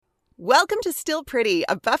Welcome to Still Pretty,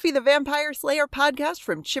 a Buffy the Vampire Slayer podcast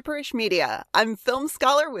from Chipperish Media. I'm film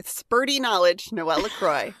scholar with spurty knowledge, Noelle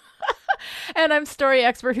LaCroix. And I'm story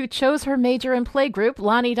expert who chose her major in playgroup,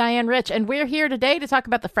 Lonnie Diane Rich. And we're here today to talk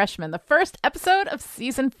about The Freshman, the first episode of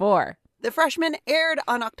season 4. The Freshman aired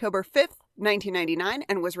on October 5th, 1999,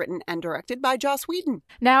 and was written and directed by Joss Whedon.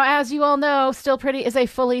 Now, as you all know, Still Pretty is a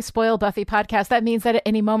fully spoiled Buffy podcast. That means that at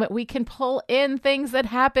any moment we can pull in things that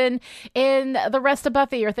happen in the rest of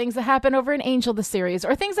Buffy, or things that happen over in Angel the series,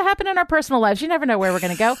 or things that happen in our personal lives. You never know where we're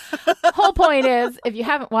going to go. Whole point is, if you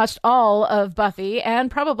haven't watched all of Buffy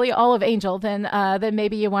and probably all of Angel, then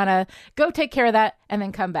maybe you want to go take care of that and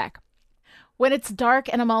then come back. When it's dark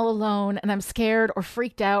and I'm all alone and I'm scared or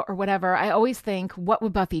freaked out or whatever, I always think, what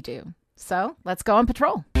would Buffy do? So let's go on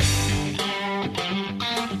patrol. In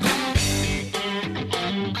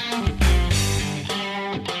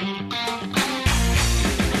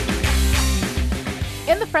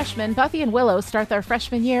The Freshman, Buffy and Willow start their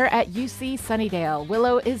freshman year at UC Sunnydale.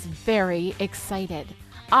 Willow is very excited.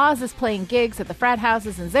 Oz is playing gigs at the frat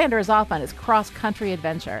houses and Xander is off on his cross-country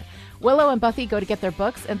adventure. Willow and Buffy go to get their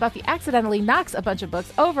books, and Buffy accidentally knocks a bunch of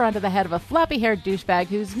books over onto the head of a floppy-haired douchebag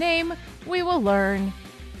whose name, we will learn,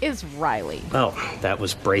 is Riley. Well, that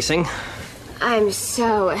was bracing. The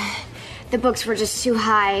books were just too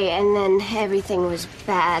high, and then everything was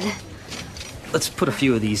bad. Let's put a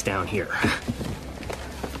few of these down here.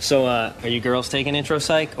 So, are you girls taking intro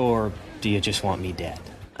psych, or do you just want me dead?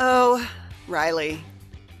 Oh, Riley.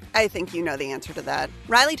 I think you know the answer to that.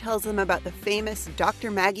 Riley tells them about the famous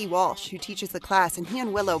Dr. Maggie Walsh, who teaches the class, and he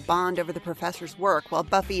and Willow bond over the professor's work while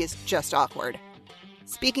Buffy is just awkward.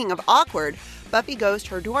 Speaking of awkward, Buffy goes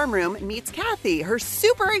to her dorm room and meets Kathy, her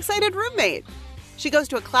super excited roommate. She goes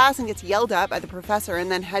to a class and gets yelled at by the professor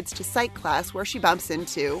and then heads to psych class where she bumps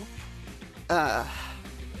into,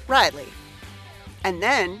 Riley. And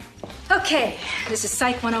then... Okay, this is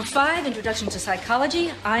Psych 105, Introduction to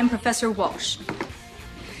Psychology. I'm Professor Walsh.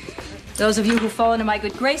 Those of you who fall into my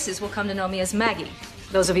good graces will come to know me as Maggie.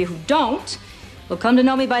 Those of you who don't will come to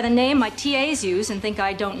know me by the name my TAs use and think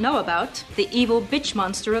I don't know about, the evil bitch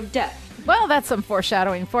monster of death. Well, that's some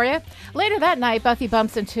foreshadowing for you. Later that night, Buffy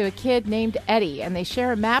bumps into a kid named Eddie, and they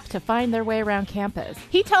share a map to find their way around campus.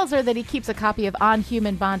 He tells her that he keeps a copy of On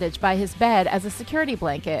Human Bondage by his bed as a security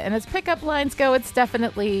blanket, and as pickup lines go, it's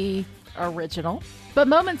definitely original. But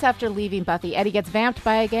moments after leaving Buffy, Eddie gets vamped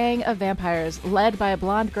by a gang of vampires led by a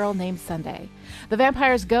blonde girl named Sunday. The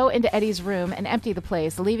vampires go into Eddie's room and empty the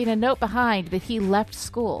place, leaving a note behind that he left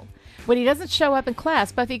school. When he doesn't show up in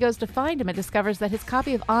class, Buffy goes to find him and discovers that his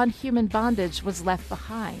copy of On Human Bondage was left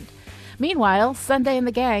behind. Meanwhile, Sunday and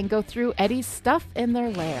the gang go through Eddie's stuff in their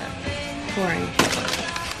lair. Boring.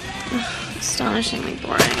 Astonishingly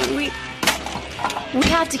boring. We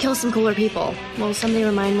have to kill some cooler people. Will somebody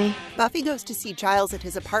remind me? Buffy goes to see Giles at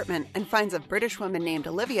his apartment and finds a British woman named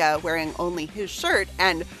Olivia wearing only his shirt,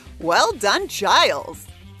 and well done, Giles!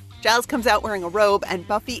 Giles comes out wearing a robe, and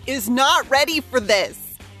Buffy is not ready for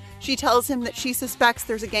this. She tells him that she suspects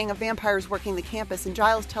there's a gang of vampires working the campus, and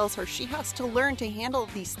Giles tells her she has to learn to handle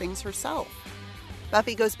these things herself.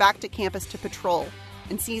 Buffy goes back to campus to patrol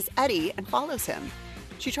and sees Eddie and follows him.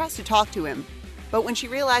 She tries to talk to him, but when she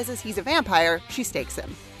realizes he's a vampire, she stakes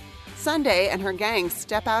him. Sunday and her gang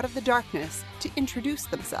step out of the darkness to introduce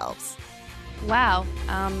themselves. Wow,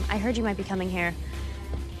 I heard you might be coming here.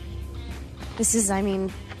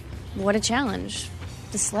 What a challenge.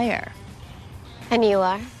 The Slayer. And you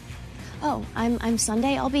are? Oh, I'm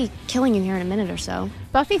Sunday. I'll be killing you here in a minute or so.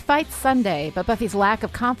 Buffy fights Sunday, but Buffy's lack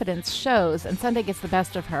of confidence shows, and Sunday gets the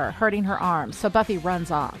best of her, hurting her arm, so Buffy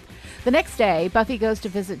runs off. The next day, Buffy goes to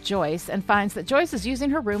visit Joyce and finds that Joyce is using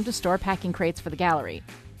her room to store packing crates for the gallery.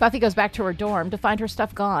 Buffy goes back to her dorm to find her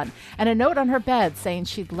stuff gone, and a note on her bed saying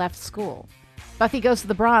she'd left school. Buffy goes to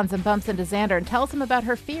the Bronze and bumps into Xander and tells him about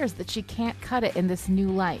her fears that she can't cut it in this new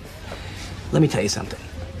life. Let me tell you something.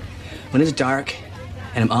 When it's dark,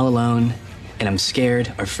 and I'm all alone, and I'm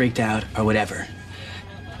scared or freaked out or whatever,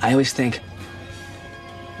 I always think,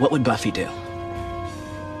 what would Buffy do?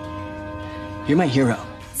 You're my hero.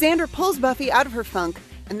 Xander pulls Buffy out of her funk,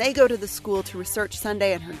 and they go to the school to research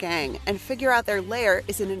Sunday and her gang and figure out their lair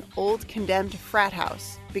is in an old condemned frat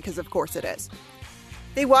house, because of course it is.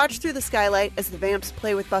 They watch through the skylight as the vamps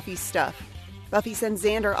play with Buffy's stuff. Buffy sends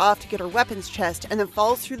Xander off to get her weapons chest and then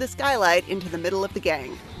falls through the skylight into the middle of the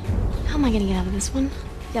gang. How am I gonna get out of this one?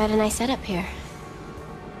 You had a nice setup here.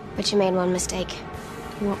 But you made one mistake.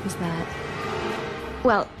 What was that?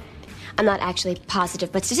 Well, I'm not actually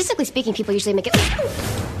positive, but statistically speaking, people usually make it...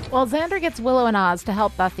 While Xander gets Willow and Oz to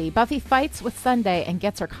help Buffy, Buffy fights with Sunday and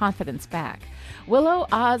gets her confidence back. Willow,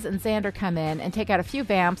 Oz, and Xander come in and take out a few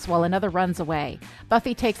vamps while another runs away.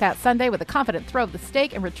 Buffy takes out Sunday with a confident throw of the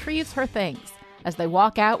stake and retrieves her things. As they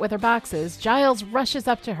walk out with her boxes, Giles rushes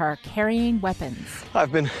up to her, carrying weapons.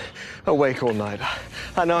 I've been awake all night.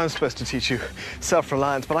 I know I'm supposed to teach you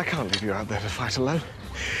self-reliance, but I can't leave you out there to fight alone.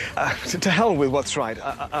 To hell with what's right.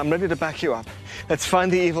 I'm ready to back you up. Let's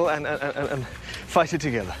find the evil and fight it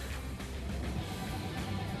together.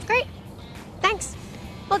 Great. Thanks.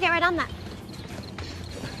 We'll get right on that.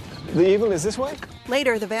 The evil is this way?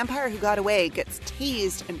 Later, the vampire who got away gets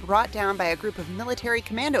tased and brought down by a group of military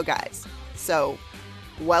commando guys. So,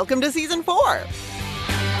 welcome to season 4.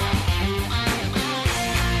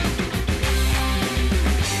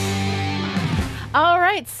 All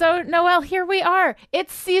right, so Noelle, here we are.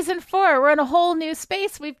 It's season 4. We're in a whole new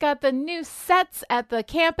space. We've got the new sets at the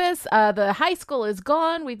campus. The high school is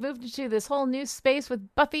gone. We've moved into this whole new space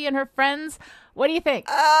with Buffy and her friends. What do you think?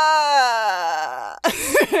 No.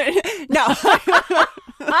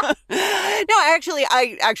 No,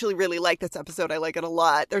 I actually really like this episode. I like it a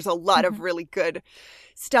lot. There's a lot of really good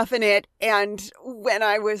stuff in it. And when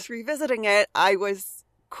I was revisiting it, I was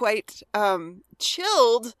quite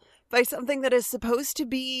chilled by something that is supposed to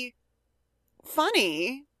be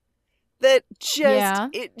funny. That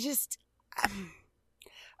just,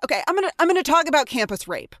 okay, I'm gonna talk about campus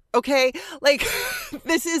rape. Okay, like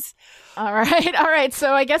this is all right.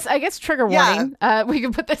 So I guess trigger warning. We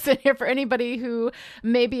can put this in here for anybody who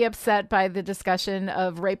may be upset by the discussion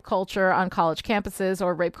of rape culture on college campuses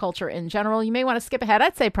or rape culture in general. You may want to skip ahead.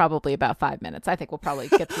 I'd say probably about 5 minutes. I think we'll probably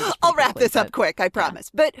get through this. I'll wrap this up quick. I promise.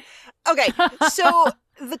 But okay, so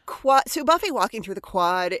the quad. So Buffy walking through the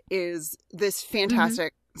quad is this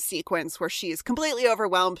fantastic sequence where she is completely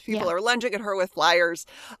overwhelmed. People are lunging at her with flyers,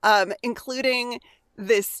 including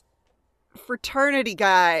this fraternity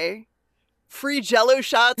guy, free Jello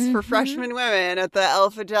shots for freshman women at the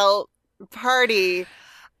Alpha Del party.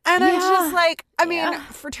 And I'm just like, I mean,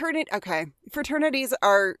 fraternities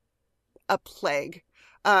are a plague.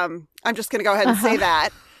 I'm just going to go ahead and say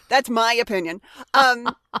that. That's my opinion.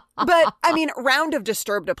 But, I mean, round of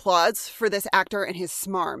disturbed applause for this actor and his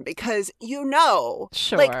smarm, because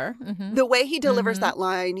like, the way he delivers that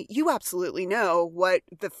line, you absolutely know what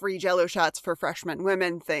the free Jello shots for freshman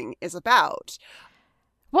women thing is about.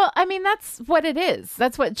 Well, I mean, that's what it is.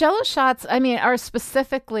 That's what Jello shots, I mean, are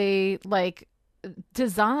specifically like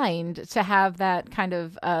designed to have that kind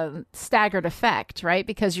of staggered effect, right?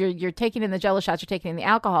 Because you're taking in the Jello shots, you're taking in the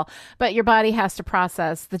alcohol, but your body has to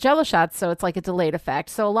process the Jello shots, so it's like a delayed effect.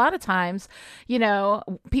 So a lot of times,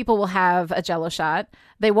 people will have a Jello shot,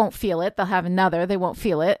 they won't feel it, they'll have another, they won't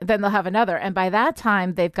feel it, then they'll have another, and by that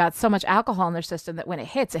time they've got so much alcohol in their system that when it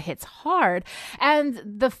hits hard. And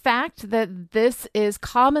the fact that this is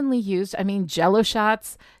commonly used, I mean, Jello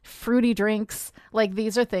shots, fruity drinks, like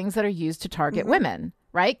these are things that are used to target women,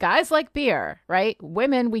 right? Guys like beer, right?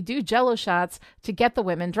 Women, we do Jello shots to get the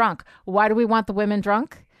women drunk. Why do we want the women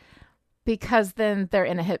drunk? Because then their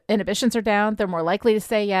inhibitions are down. They're more likely to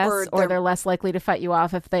say yes, or they're less likely to fight you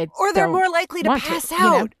off if they or they're more likely to pass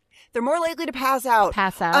out. They're more likely to pass out.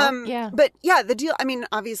 But yeah, the deal, I mean,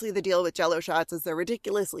 obviously the deal with Jello shots is they're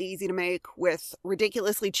ridiculously easy to make with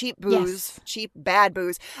ridiculously cheap booze, cheap, bad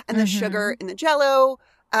booze. And the sugar in the Jello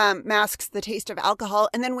masks the taste of alcohol.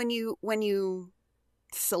 And then when you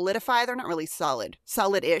solidify, they're not really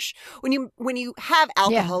solid-ish. When you have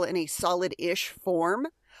alcohol in a solid-ish form,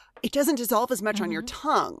 it doesn't dissolve as much on your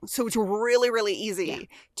tongue. So it's really, really easy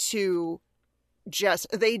to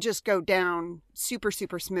they just go down super,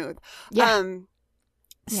 super smooth.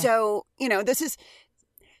 So, this is,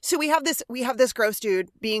 so we have this gross dude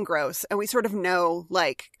being gross, and we sort of know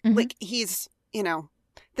like he's,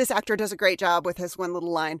 this actor does a great job with his one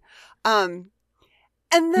little line. And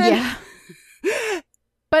then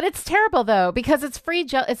but it's terrible though, because it's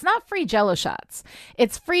it's not free Jello shots.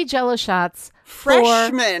 It's free Jello shots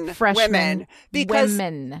freshman women. Because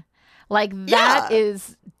women. Like that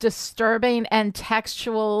is disturbing and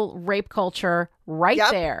textual rape culture right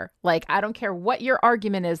there. Like, I don't care what your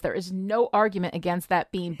argument is. There is no argument against that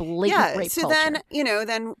being blatant rape culture. So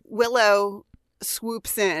then Willow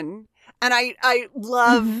swoops in, and I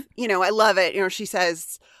love, I love it. She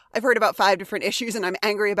says, I've heard about 5 different issues and I'm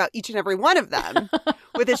angry about each and every one of them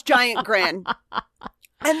with this giant grin.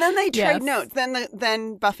 And then they trade notes.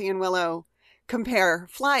 Then Buffy and Willow compare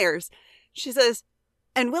flyers. She says,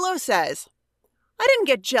 and Willow says, I didn't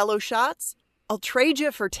get Jello shots. I'll trade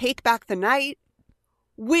you for Take Back the Night,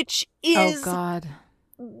 which is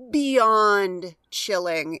beyond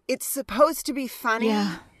chilling. It's supposed to be funny.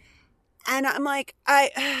 And I'm like,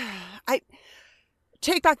 I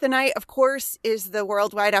Take Back the Night, of course, is the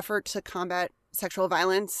worldwide effort to combat sexual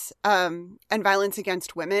violence and violence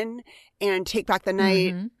against women. And Take Back the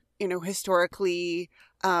Night, historically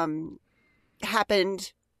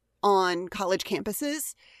happened on college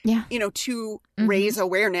campuses, to raise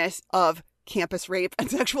awareness of campus rape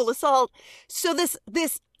and sexual assault. So this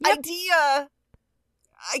idea,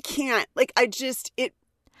 I can't,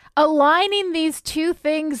 aligning these two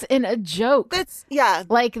things in a joke. It's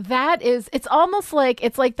almost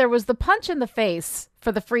like, there was the punch in the face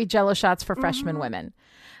for the free Jell-O shots for freshman women.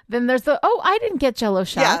 Then there's I didn't get Jell-O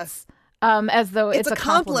shots. As though it's a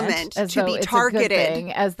compliment as to though be it's targeted. A good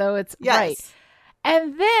thing, as though it's right.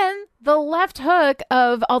 And then the left hook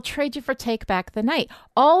of I'll trade you for Take Back the Night.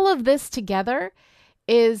 All of this together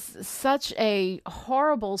is such a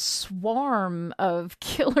horrible swarm of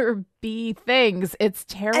killer bee things. It's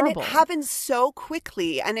terrible. And it happens so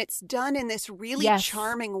quickly, and it's done in this really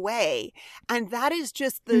charming way. And that is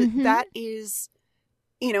just that is,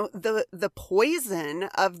 the poison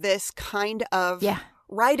of this kind of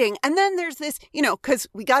writing. And then there's this, because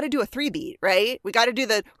we got to do a 3-beat, right? We got to do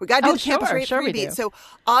the campus rape 3-beat. So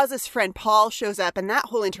Oz's friend Paul shows up, and that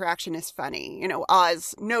whole interaction is funny.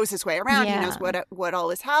 Oz knows his way around. He knows what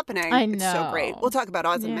all is happening. I know. It's so great. We'll talk about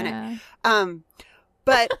Oz in a minute.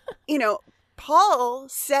 But, Paul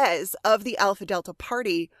says of the Alpha Delta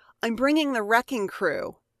party, I'm bringing the wrecking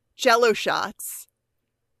crew, Jell-O shots.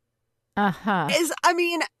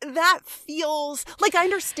 That feels like, I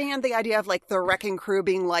understand the idea of the wrecking crew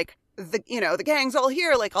being the gang's all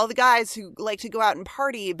here, all the guys who like to go out and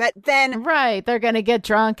party, but then they're gonna get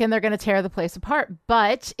drunk and they're gonna tear the place apart.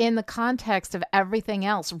 But in the context of everything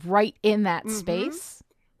else, right in that space,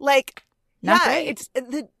 great. It's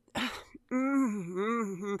the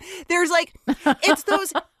there's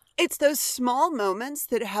it's those small moments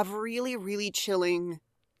that have really, really chilling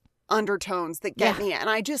undertones that get me, and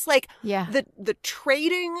I just the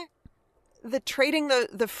trading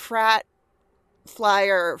the frat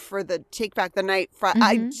flyer for the Take Back the Night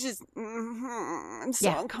I just I'm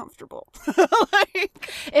so uncomfortable.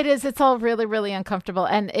 It's all really, really uncomfortable,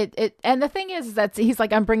 and and the thing is that he's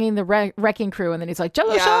like, I'm bringing the wrecking crew, and then he's like,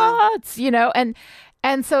 Jell-O shots, and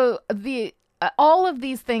so the all of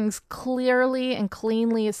these things clearly and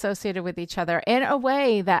cleanly associated with each other in a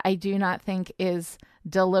way that I do not think is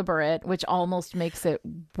deliberate, which almost makes it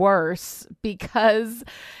worse, because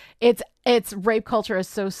it's rape culture is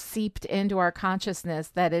so seeped into our consciousness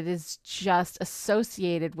that it is just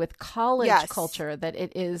associated with college culture, that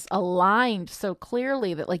it is aligned so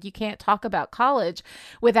clearly that you can't talk about college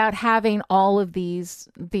without having all of these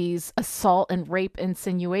assault and rape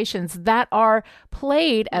insinuations that are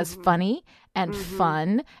played as funny and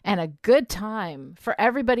fun and a good time for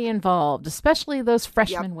everybody involved, especially those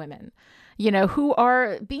freshman women, who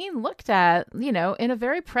are being looked at, in a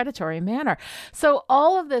very predatory manner. So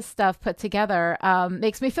all of this stuff put together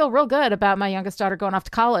makes me feel real good about my youngest daughter going off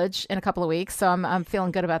to college in a couple of weeks. So I'm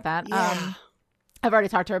feeling good about that. Yeah. I've already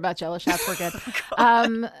talked to her about Jell-O shots. We're good.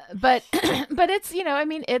 But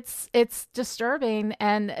it's, it's disturbing,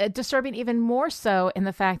 and disturbing even more so in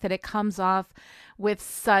the fact that it comes off with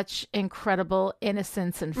such incredible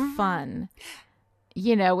innocence and fun.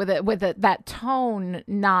 With that tone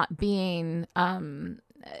not being,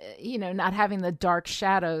 not having the dark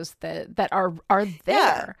shadows that are there.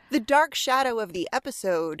 Yeah. The dark shadow of the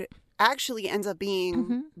episode actually ends up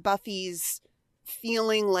being Buffy's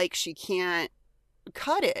feeling like she can't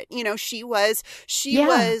cut it. She was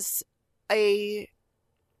a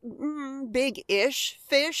big-ish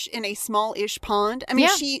fish in a small-ish pond. I mean,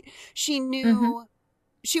 she knew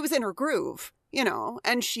she was in her groove.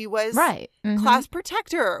 And she was class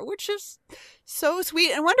protector, which is so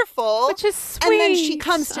sweet and wonderful. Which is sweet. And then she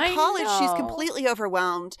comes to college, she's completely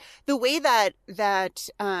overwhelmed. The way that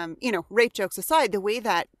rape jokes aside, the way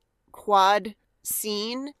that quad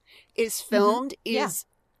scene is filmed is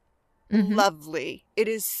lovely. It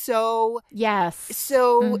is so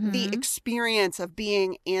the experience of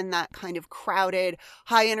being in that kind of crowded,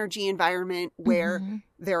 high energy environment where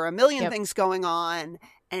there are a million things going on,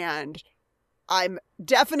 and I'm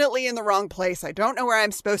definitely in the wrong place. I don't know where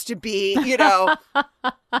I'm supposed to be, I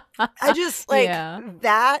just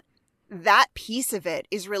that piece of it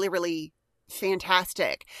is really, really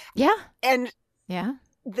fantastic. Yeah. And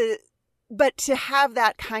but to have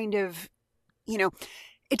that kind of,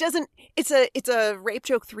 it's a rape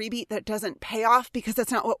joke 3-beat that doesn't pay off, because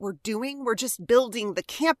that's not what we're doing. We're just building the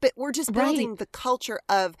campus. We're just building the culture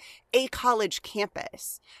of a college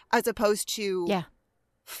campus, as opposed to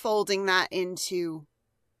folding that into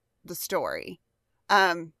the story.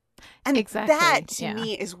 And Exactly. that to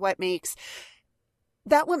me is what makes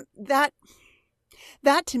that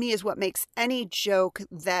to me is what makes any joke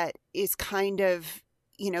that is kind of,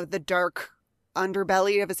 the dark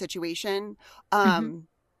underbelly of a situation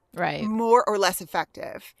Right. more or less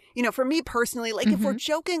effective. For me personally, like if we're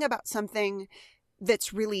joking about something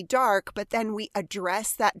that's really dark, but then we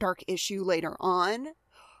address that dark issue later on,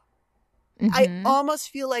 I almost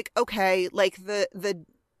feel like, okay, like the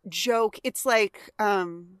joke, it's like a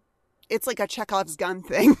Chekhov's gun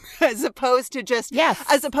thing as opposed to just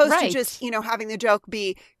having the joke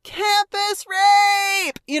be campus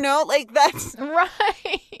rape, like that's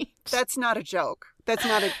right. That's not a joke. It's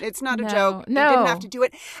not a No, joke. no. You didn't have to do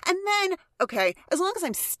it. And then, okay, as long as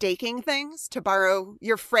I'm staking things, to borrow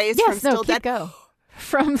your phrase from Still Dead. Go.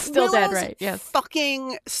 From Still Dead, Willow's right, yes.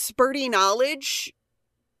 fucking spurty knowledge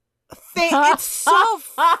thing, it's so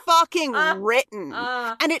fucking written.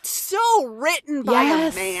 And it's so written by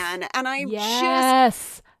a man. And I'm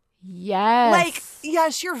just... Yes. Like,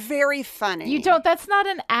 yes, you're very funny. That's not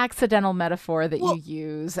an accidental metaphor that you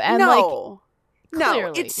use. And no. Clearly,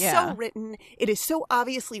 no, it's so written. It is so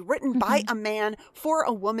obviously written by a man for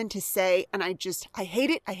a woman to say, and I hate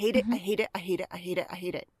it. I hate it. I hate it. I hate it. I hate it. I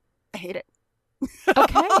hate it. I hate it.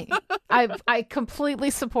 Okay. I completely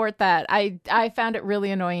support that. I found it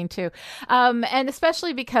really annoying too. And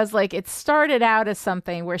especially because it started out as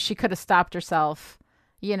something where she could have stopped herself,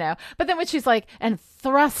 but then when she's like, and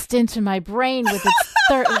thrust into my brain with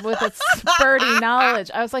its spurty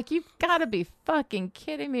knowledge, I was like, you've got to be fucking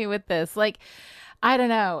kidding me with this. I don't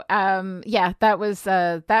know. That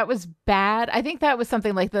was bad. I think that was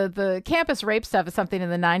something like the campus rape stuff is something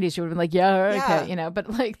in the 90s you would have been like, yeah,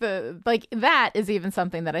 okay, but that is even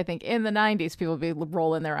something that I think in the 90s people would be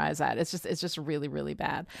rolling their eyes at. It's just really, really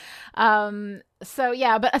bad.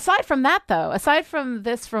 But aside from that though, aside from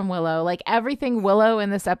this from Willow, everything Willow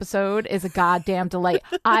in this episode is a goddamn delight.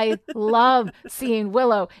 I love seeing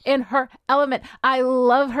Willow in her element. I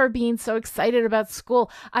love her being so excited about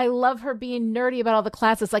school. I love her being nerdy about all the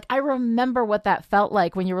classes. I remember what that felt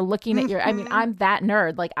like when you were looking at I'm that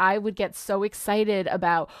nerd. I would get so excited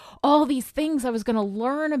about all these things I was going to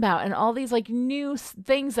learn about and all these new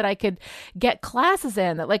things that I could get classes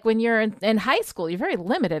in. That when you're in high school, you're very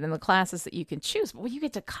limited in the classes that you can choose. But when you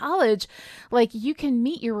get to college, you can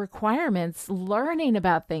meet your requirements learning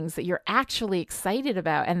about things that you're actually excited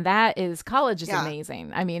about. And college is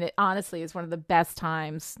amazing. I mean, it honestly is one of the best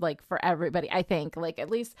times for everybody, I think. At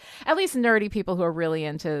least nerdy people who are really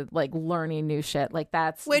into learning new shit.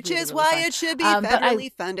 That's which really, is really why fun. it should be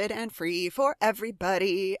federally funded and free for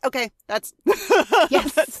everybody. Okay, that's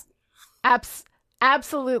yes.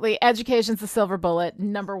 Absolutely. Education's the silver bullet,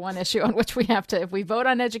 number one issue on which we have to, if we vote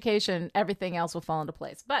on education, everything else will fall into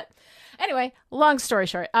place. But anyway, long story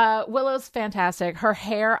short, Willow's fantastic. Her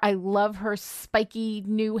hair, I love her spiky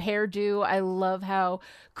new hairdo. I love how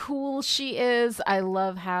cool she is. I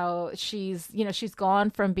love how she's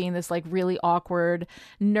gone from being this really awkward,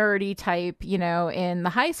 nerdy type, in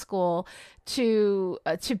the high school to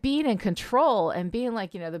being in control and being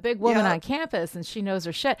the big woman on campus, and she knows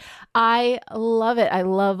her shit. I love it. I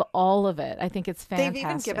love all of it. I think it's fantastic. They've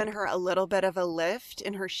even given her a little bit of a lift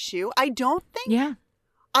in her shoe. I don't think. Yeah.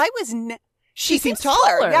 She seems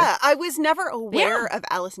taller. Yeah. I was never aware of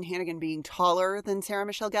Allison Hannigan being taller than Sarah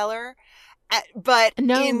Michelle Gellar. But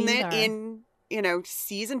in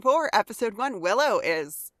season 4, episode 1, Willow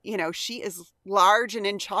is, she is large and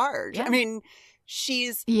in charge. Yeah. I mean,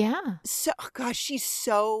 she's she's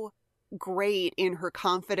so great in her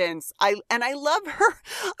confidence. I love her.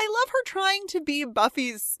 I love her trying to be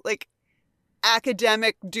Buffy's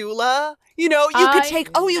academic doula. You could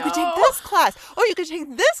take this class. Oh, you could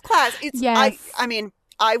take this class. I mean,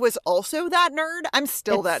 I was also that nerd. I'm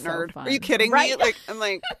still that nerd. Are you kidding me?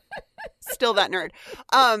 I'm still that nerd.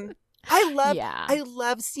 I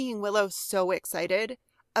love seeing Willow so excited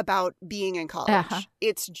about being in college.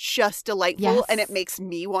 It's just delightful, and it makes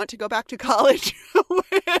me want to go back to college.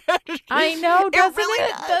 I know, doesn't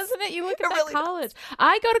it? Does. Doesn't it? You look at college.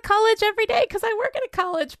 I go to college every day because I work at a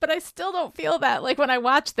college, but I still don't feel that. When I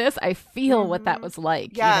watch this, I feel what that was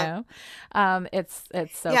like. Yeah. It's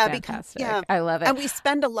so fantastic. I love it. And we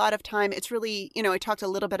spend a lot of time. It's really, I talked a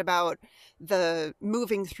little bit about the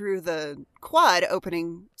moving through the quad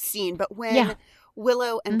opening scene, but when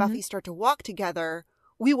Willow and Buffy start to walk together,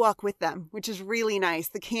 we walk with them, which is really nice.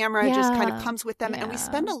 The camera just kind of comes with them, and we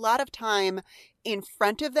spend a lot of time in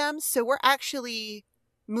front of them. So we're actually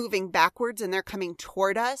moving backwards and they're coming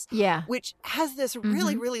toward us, which has this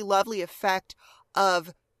really, really lovely effect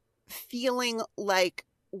of feeling like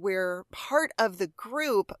we're part of the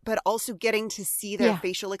group, but also getting to see their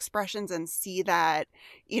facial expressions and see that,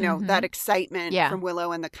 that excitement from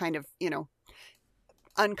Willow and the kind of,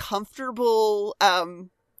 uncomfortable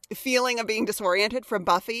feeling of being disoriented from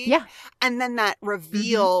Buffy. Yeah. And then that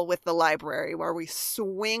reveal with the library where we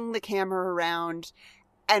swing the camera around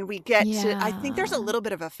and we get to, I think there's a little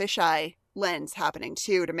bit of a fisheye lens happening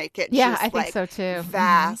too to make it I think so too.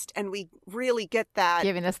 Vast. And we really get that.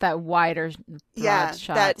 Giving us that wider broad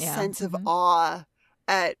shot. That sense of awe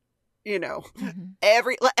at,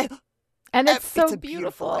 every... And it's so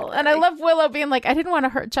beautiful. And I love Willow being like, I didn't want to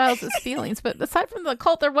hurt Giles' feelings, but aside from the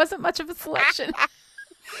cult, there wasn't much of a selection.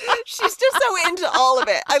 She's just so into all of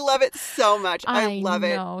it. I love it so much. I love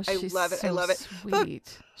it. She's I love it. So I love it. Sweet.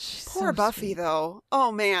 But poor Buffy, though.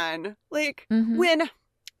 Oh, man. Like,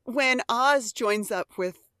 when Oz joins up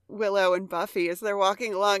with Willow and Buffy as they're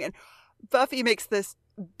walking along, and Buffy makes this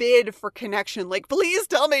bid for connection, like, please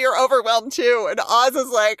tell me you're overwhelmed too, and Oz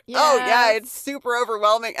is like, oh yeah, it's super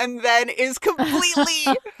overwhelming, and then is completely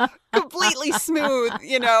smooth,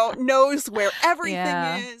 knows where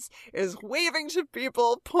everything is waving to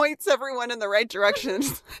people, points everyone in the right direction,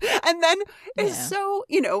 and then is so,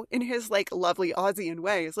 in his like lovely Ozian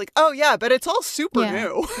way, is like, oh yeah, but it's all super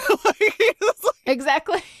new.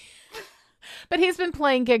 Exactly. But he's been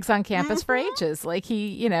playing gigs on campus for ages. Like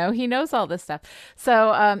he knows all this stuff.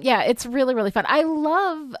 So it's really, really fun. I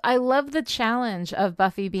love the challenge of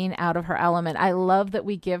Buffy being out of her element. I love that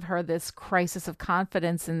we give her this crisis of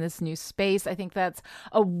confidence in this new space. I think that's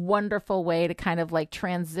a wonderful way to kind of like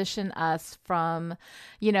transition us from,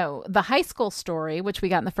 the high school story, which we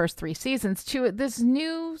got in the first 3 seasons, to this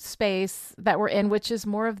new space that we're in, which is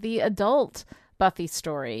more of the adult Buffy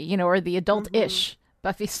story, or the adult-ish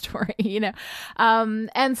Buffy story,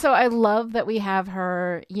 and so I love that we have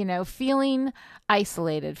her, feeling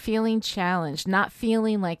isolated, feeling challenged, not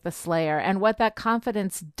feeling like the Slayer, and what that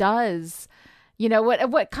confidence does.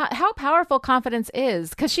 How powerful confidence is,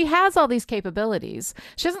 because she has all these capabilities.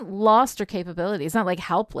 She hasn't lost her capabilities. It's not like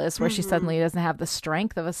Helpless, where she suddenly doesn't have the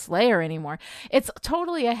strength of a Slayer anymore. It's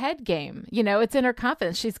totally a head game. It's in her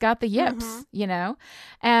confidence. She's got the yips,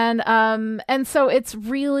 and so it's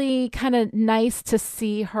really kind of nice to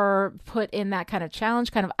see her put in that kind of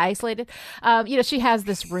challenge, kind of isolated. She has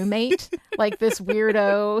this roommate, like this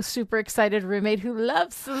weirdo, super excited roommate who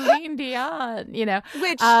loves Celine Dion,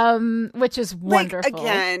 which is wonderful.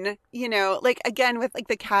 Again with like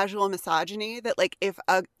the casual misogyny that like if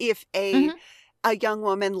a young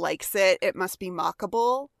woman likes it, it must be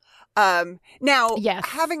mockable. Having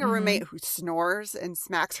a roommate who snores and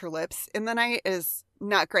smacks her lips in the night is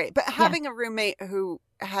not great, but having a roommate who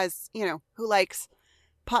has, who likes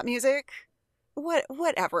pop music,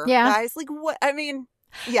 whatever, guys, like what, I mean,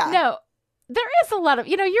 no. There is a lot of,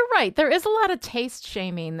 you're right. There is a lot of taste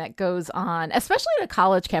shaming that goes on, especially at a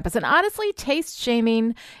college campus. And honestly, taste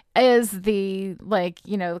shaming is the,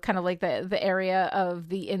 kind of like the area of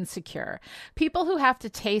the insecure. People who have to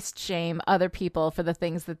taste shame other people for the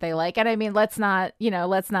things that they like. And I mean, let's not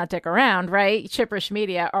dick around, right? Chipperish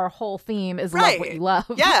Media, our whole theme is love what you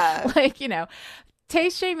love. Yeah.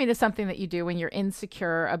 Taste shaming is something that you do when you're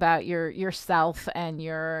insecure about yourself and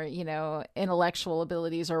your, intellectual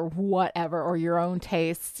abilities or whatever, or your own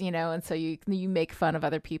tastes, and so you make fun of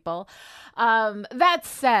other people. That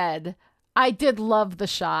said, I did love the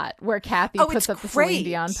shot where Kathy puts up the Celine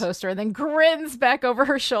Dion poster and then grins back over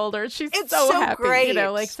her shoulder. It's so happy, great.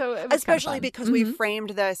 So it was especially because we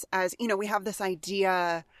framed this as, we have this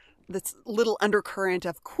idea, this little undercurrent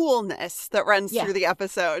of coolness that runs through the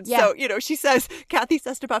episode. So, she says, Kathy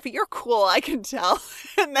says to Buffy, "You're cool, I can tell."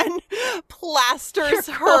 And then plasters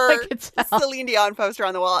her Celine Dion poster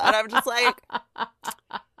on the wall. And I'm just like,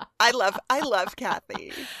 I love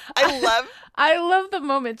Kathy. I love the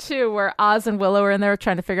moment too where Oz and Willow are in there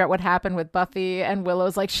trying to figure out what happened with Buffy, and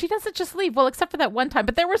Willow's like, she doesn't just leave. Well, except for that one time,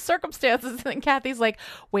 but there were circumstances. And Kathy's like,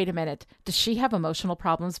 wait a minute, does she have emotional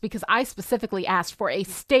problems? Because I specifically asked for a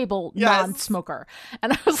stable non-smoker.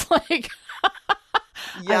 And I was like,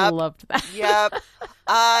 I loved that. Yep.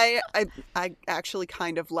 I actually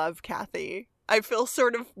kind of love Kathy. I feel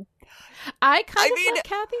sort of. I love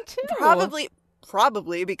Kathy too.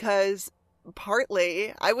 Probably because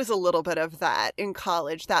partly I was a little bit of that in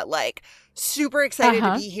college, that like super excited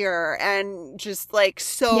to be here and just like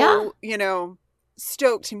so,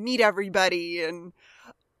 stoked to meet everybody. And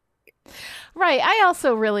right. I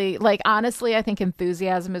also really honestly, I think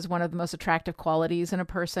enthusiasm is one of the most attractive qualities in a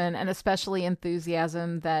person, and especially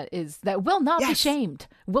enthusiasm that will not be shamed.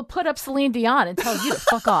 Will put up Celine Dion and tell you to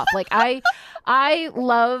fuck off. Like I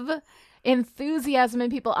love enthusiasm in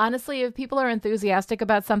people. Honestly, if people are enthusiastic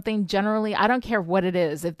about something, generally, I don't care what it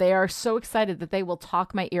is. If they are so excited that they will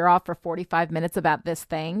talk my ear off for 45 minutes about this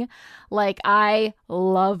thing, like, I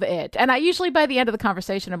love it. And I usually, by the end of the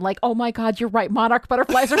conversation, I'm like, oh my God, you're right. Monarch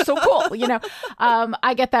butterflies are so cool.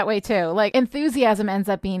 I get that way too. Like, enthusiasm ends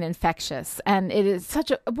up being infectious. And it is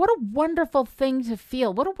what a wonderful thing to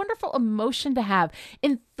feel. What a wonderful emotion to have.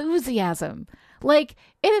 Enthusiasm. Like,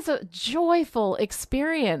 it is a joyful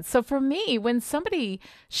experience. So for me, when somebody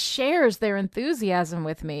shares their enthusiasm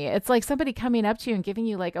with me, it's like somebody coming up to you and giving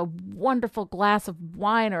you like a wonderful glass of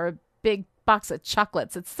wine or a big box of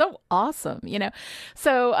chocolates. It's so awesome,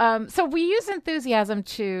 So we use enthusiasm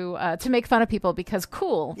to make fun of people because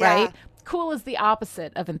cool, right? Cool is the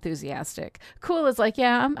opposite of enthusiastic. Cool is like,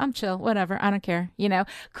 yeah, I'm chill, whatever, I don't care,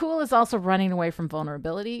 Cool is also running away from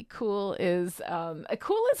vulnerability. Cool is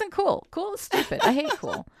cool isn't cool. Cool is stupid. I hate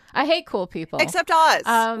cool. I hate cool people. Except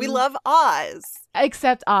Oz. We love Oz.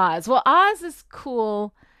 Except Oz. Well, Oz is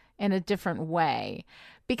cool in a different way.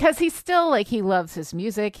 Because he's still like, he loves his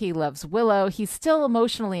music. He loves Willow. He's still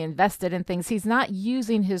emotionally invested in things. He's not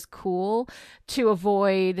using his cool to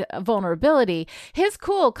avoid vulnerability. His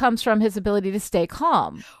cool comes from his ability to stay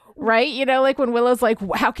calm. Right? Like when Willow's like,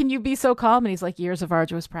 how can you be so calm? And he's like, years of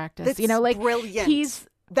arduous practice. That's brilliant.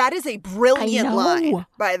 That is a brilliant line,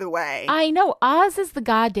 by the way. I know. Oz is the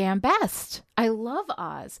goddamn best. I love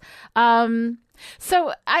Oz.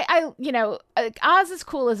 So Oz is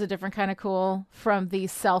cool is a different kind of cool from the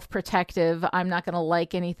self-protective, I'm not going to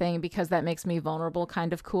like anything because that makes me vulnerable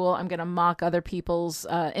kind of cool. I'm going to mock other people's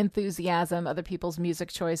enthusiasm, other people's music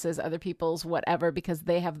choices, other people's whatever, because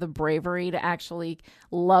they have the bravery to actually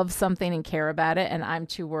love something and care about it. And I'm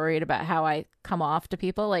too worried about how I come off to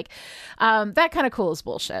people. Like, that kind of cool is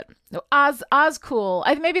bullshit. Oz cool.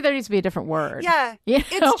 Maybe there needs to be a different word. Yeah.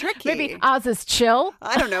 It's tricky. Maybe Oz is chill.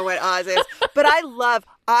 I don't know what Oz is, but I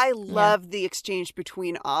love the exchange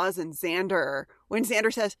between Oz and Xander when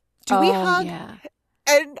Xander says, "Do we hug?" Yeah.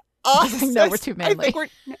 And Oz says, "No, we're too manly."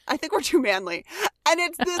 I think we're too manly, and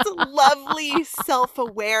it's this lovely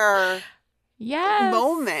self-aware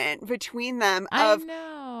moment between them. I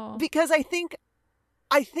know, because I think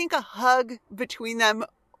a hug between them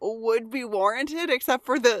would be warranted, except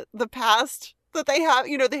for the past that they have,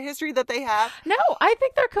 the history that they have. No, I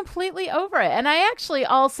think they're completely over it. And I actually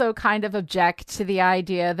also kind of object to the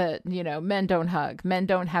idea that, men don't hug, men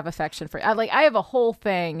don't have affection for I have a whole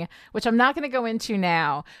thing, which I'm not going to go into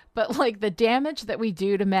now, but like the damage that we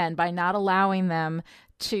do to men by not allowing them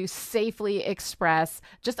to safely express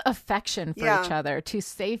just affection for each other, to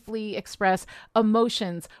safely express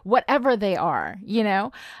emotions, whatever they are,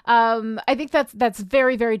 I think that's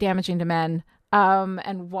very, very damaging to men.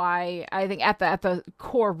 And why I think at the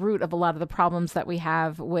core root of a lot of the problems that we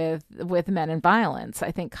have with men and violence,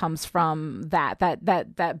 I think comes from that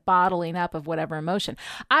bottling up of whatever emotion.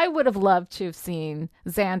 I would have loved to have seen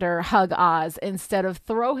Xander hug Oz instead of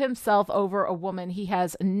throw himself over a woman he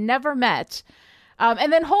has never met.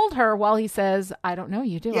 And then hold her while he says, "I don't know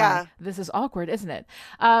you, do I? This is awkward, isn't it?"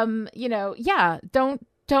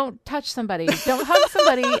 Don't touch somebody. Don't hug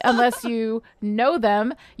somebody unless you know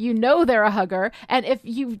them. You know they're a hugger. And if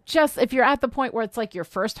you're at the point where it's like your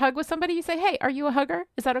first hug with somebody, you say, "Hey, are you a hugger?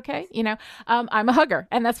 Is that okay?" I'm a hugger,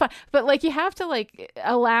 and that's fine. But like, you have to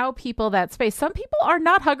allow people that space. Some people are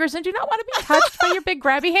not huggers and do not want to be touched by your big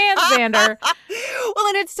grabby hands, Xander. Well,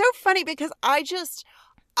 and it's so funny because I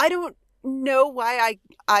don't know why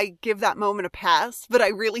I give that moment a pass, but I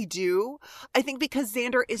really do. I think because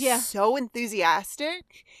Xander is so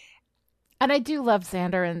enthusiastic. And I do love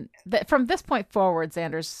Xander. And from this point forward,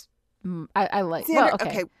 Xander's, I like. Xander, well,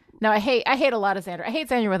 okay. No, I hate a lot of Xander. I hate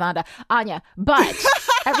Xander with Anya, but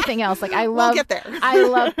everything else, like I love, we'll get there. I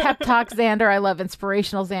love pep talk Xander. I love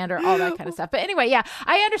inspirational Xander, all that kind of stuff. But anyway,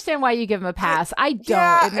 I understand why you give him a pass. I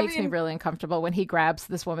don't. It makes me really uncomfortable when he grabs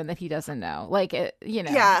this woman that he doesn't know,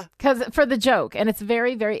 because for the joke, and it's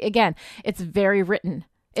very, very, again, it's very written.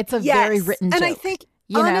 It's a very written joke. And I think,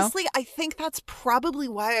 honestly, I think that's probably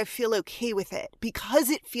why I feel okay with it,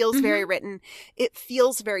 because it feels very written. It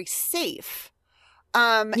feels very safe.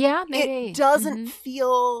 Maybe. It doesn't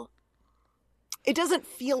feel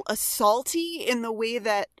assaulty in the way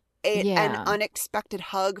that an unexpected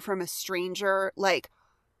hug from a stranger,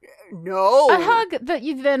 no. A hug that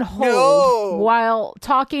you then hold while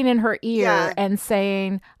talking in her ear and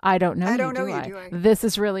saying, "I don't know you, do I? This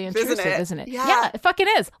is really intrusive, isn't it? Yeah, it fucking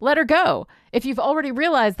is. Let her go. If you've already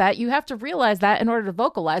realized that, you have to realize that in order to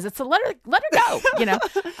vocalize it. So let her go,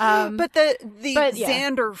 But the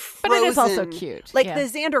Xander frozen. But it is also cute. The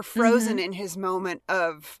Xander frozen in his moment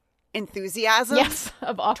of enthusiasm. Yes,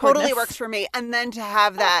 of awkwardness. Totally works for me. And then to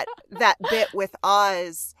have that bit with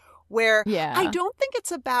Oz where I don't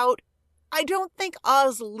think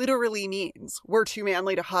Oz literally means we're too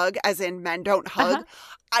manly to hug, as in men don't hug.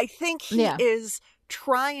 I think he is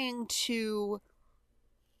trying to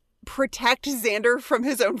protect Xander from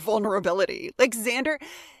his own vulnerability. Like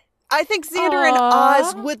I think Xander and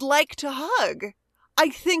Oz would like to hug. I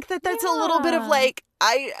think that's a little bit of like,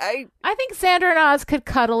 I think Xander and Oz could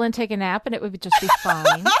cuddle and take a nap and it would just be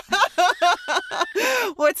fine.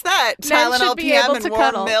 What's that? Men should Tylenol be PM able and to warm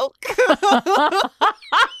cuddle. milk?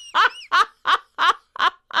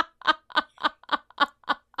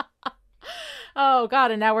 Oh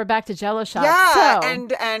God! And now we're back to Jello shots. Yeah, so, and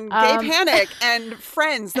Gay Panic and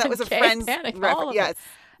Friends. That was a Gay Friends Panic, all reference. of Yes, it.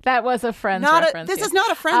 That was a Friends not reference. this yes. is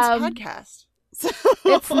not a Friends podcast.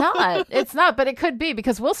 It's not. It's not, but it could be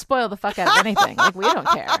because we'll spoil the fuck out of anything. Like, we don't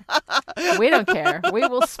care. We don't care. We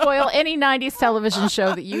will spoil any 90s television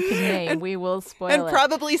show that you can name. We will spoil it. And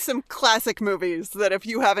probably some classic movies that if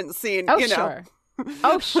you haven't seen, Oh, you know. sure.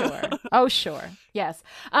 Oh, sure. Oh, sure. Yes.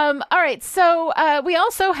 All right. So we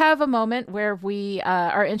also have a moment where we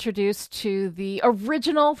are introduced to the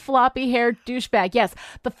original floppy-haired douchebag. Yes,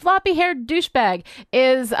 the floppy-haired douchebag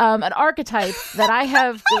is an archetype that I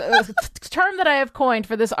have, term that I have coined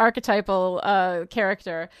for this archetypal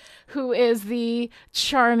character, who is the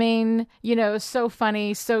charming, so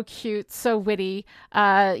funny, so cute, so witty,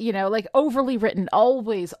 like overly written,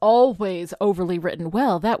 always overly written.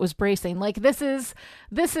 Well, that was bracing. Like this is,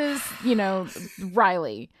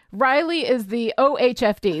 Riley. Riley is the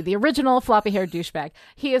OHFD, the original floppy-haired douchebag.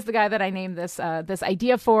 He is the guy that I named this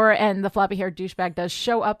idea for, and the floppy-haired douchebag does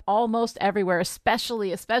show up almost everywhere,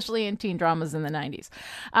 especially in teen dramas in the 90s.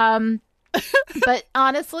 But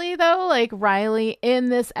honestly, though, like Riley in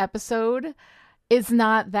this episode is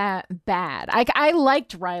not that bad. I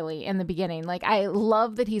liked Riley in the beginning. Like, I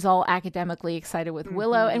love that he's all academically excited with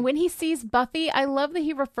Willow. And when he sees Buffy, I love that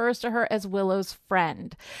he refers to her as Willow's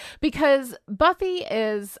friend. Because Buffy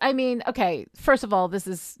is, okay, first of all, this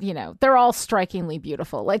is, they're all strikingly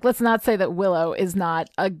beautiful. Like, let's not say that Willow is not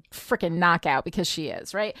a freaking knockout, because she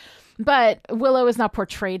is, right? But Willow is not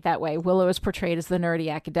portrayed that way. Willow is portrayed as the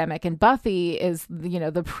nerdy academic, and Buffy is,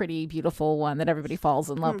 the pretty, beautiful one that everybody falls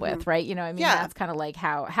in love with, right? That's kind of like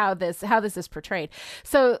how this is portrayed.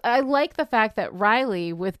 So I like the fact that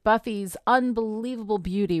Riley, with Buffy's unbelievable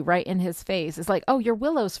beauty right in his face, is like, oh, you're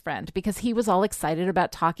Willow's friend, because he was all excited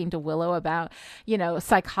about talking to Willow about,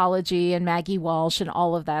 psychology and Maggie Walsh and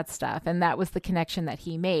all of that stuff, and that was the connection that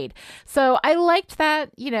he made. So I liked that.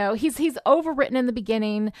 He's overwritten in the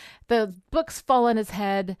beginning. The books fall on his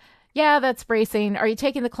head. Yeah, that's bracing. Are you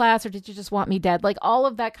taking the class, or did you just want me dead? Like, all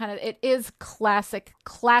of that kind of, it is classic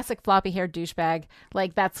floppy-haired douchebag.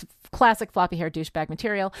 Like, that's classic floppy-haired douchebag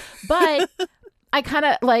material. But I kind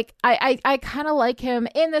of like, I kind of like him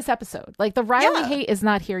in this episode. Like, the Riley hate is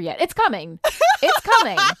not here yet. It's coming. It's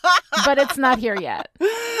coming, but it's not here yet.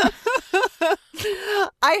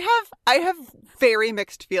 I have very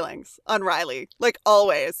mixed feelings on Riley, like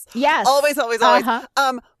always. Yes. Always.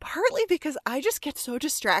 Partly because I just get so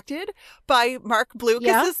distracted by Mark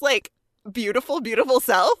Blucas's like beautiful, beautiful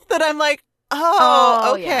self that I'm like,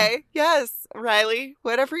 oh okay. Yeah. Yes, Riley,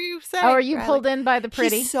 whatever you say. Oh, are you Riley. Pulled in by the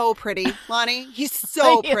pretty? He's so pretty, Lonnie. He's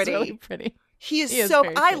so he pretty. Is really pretty. He is so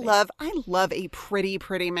very I pretty. love a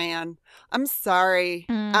pretty man. I'm sorry.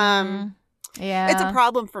 Yeah. It's a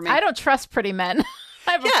problem for me. I don't trust pretty men.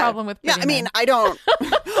 I have a problem with pretty men. I don't.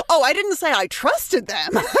 Oh, I didn't say I trusted them.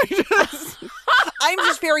 I'm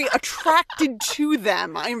just very attracted to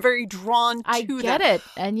them. I'm very drawn to them. I get it.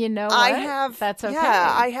 And you know what? That's okay.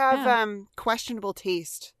 Yeah, I have questionable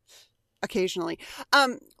taste occasionally.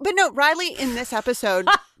 But no, Riley in this episode,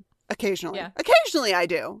 occasionally. Yeah. Occasionally I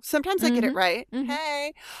do. Sometimes I get it right. Mm-hmm.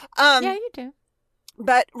 Hey. Yeah, you do.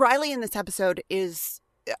 But Riley in this episode is,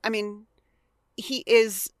 he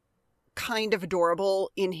is kind of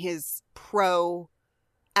adorable in his pro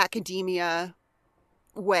academia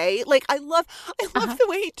way. Like, I love the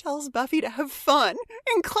way he tells Buffy to have fun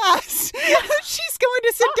in class. She's going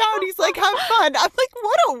to sit down. He's like, have fun. I'm like,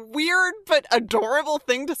 what a weird but adorable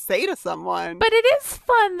thing to say to someone. But it is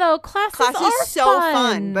fun, though. Class is so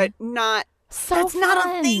fun, but not. That's fun.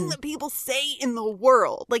 not a thing that people say in the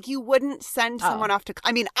world. Like, you wouldn't send someone off to.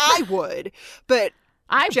 I would, but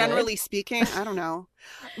generally speaking, I don't know.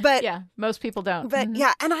 But yeah, most people don't. But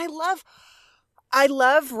yeah, and I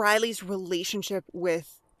love Riley's relationship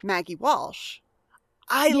with Maggie Walsh.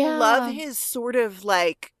 I love his sort of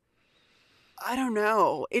like, I don't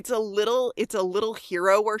know. It's a little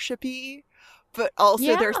hero worshipy, but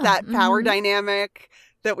also there's that power dynamic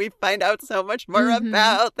that we find out so much more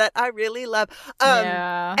about that I really love.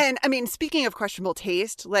 Yeah. And I mean, speaking of questionable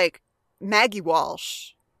taste, like Maggie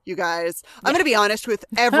Walsh, you guys, I'm going to be honest with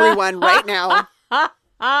everyone right now.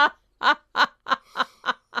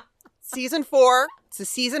 Season 4, it's a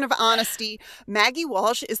season of honesty. Maggie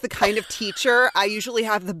Walsh is the kind of teacher I usually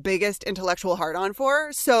have the biggest intellectual heart-on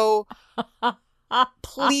for. So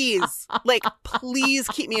please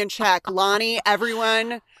keep me in check. Lonnie,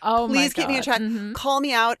 everyone, please keep me in check. Call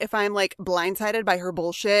me out if I'm like blindsided by her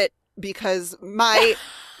bullshit, because my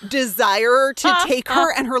desire to take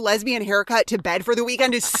her and her lesbian haircut to bed for the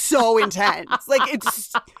weekend is so intense. Like,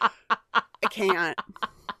 I can't.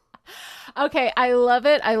 Okay, I love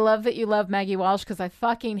it. I love that you love Maggie Walsh, because I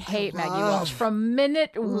fucking hate Maggie Walsh. From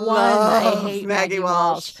minute one, I hate Maggie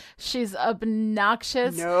Walsh. She's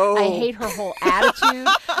obnoxious. No. I hate her whole attitude.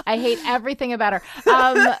 I hate everything about her.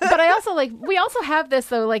 But I also we also have this,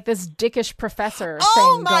 though, like this dickish professor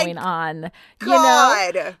thing going on.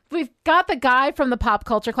 God. You know? We've got the guy from the pop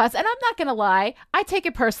culture class, and I'm not going to lie, I take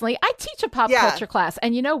it personally. I teach a pop culture class.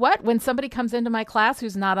 And you know what? When somebody comes into my class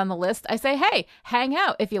who's not on the list, I say, hey, hang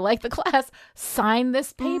out. If you like the class, sign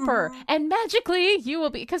this paper, and magically you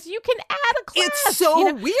will be, because you can add a class. It's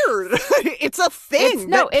so weird. It's a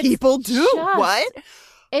thing that people do. What?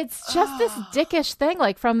 It's just this dickish thing,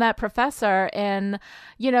 like from that professor in,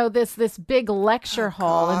 you know, this big lecture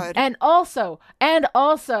hall. And also,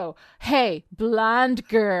 hey, blonde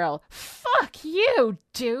girl, fuck you,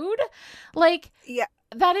 dude. Like, yeah.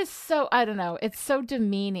 That is so, I don't know, it's so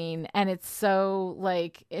demeaning, and it's so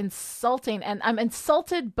like insulting, and I'm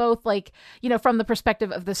insulted both, like, you know, from the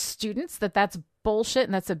perspective of the students, that's bullshit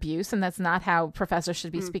and that's abuse, and that's not how professors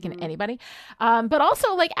should be speaking to anybody, but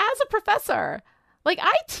also like as a professor, like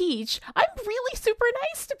I teach, I'm really super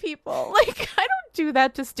nice to people. Like I don't do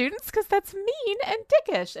that to students because that's mean and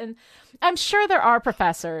dickish. And I'm sure there are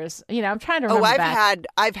professors, you know, I'm trying to remember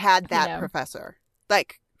I've had that professor,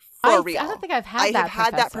 like, for real. I don't think I've had that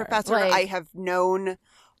professor. that professor. Like, I have known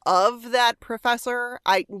of that professor.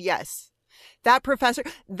 That professor,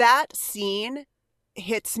 that scene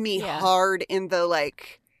hits me hard in the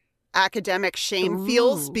like academic shame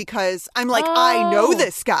feels, because I'm like, I know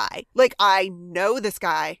this guy. Like, I know this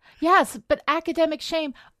guy. Yes, but academic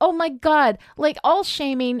shame. Oh my God. Like, all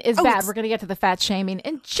shaming is bad. We're going to get to the fat shaming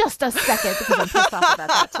in just a second, because I'm pissed off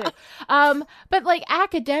about that too. But like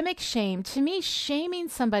academic shame, to me, shaming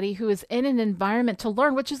somebody who is in an environment to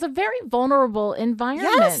learn, which is a very vulnerable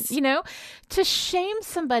environment, you know, to shame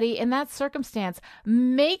somebody in that circumstance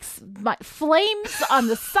makes my flames on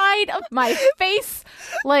the side of my face.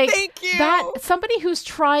 Like, thank you. That somebody who's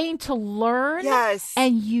trying to learn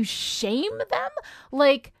and you shame them,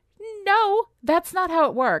 like, no, that's not how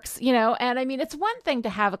it works, you know? And I mean, it's one thing to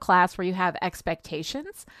have a class where you have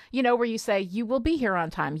expectations, you know, where you say, you will be here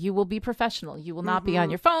on time, you will be professional, you will not be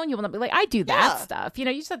on your phone, you will not be like, I do that stuff. You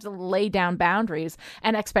know, you just have to lay down boundaries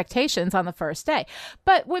and expectations on the first day.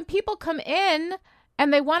 But when people come in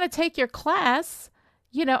and they want to take your class,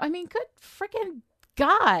 you know, I mean, good freaking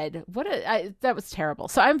God, that was terrible.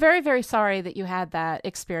 So I'm very, very sorry that you had that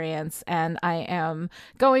experience, and I am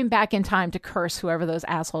going back in time to curse whoever those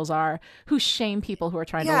assholes are who shame people who are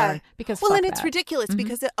trying to learn, because it's ridiculous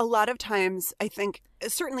because a lot of times I think,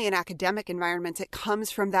 certainly in academic environments, it comes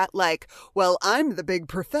from that like, well, I'm the big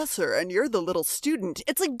professor and you're the little student.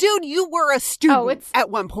 It's like, dude, you were a student at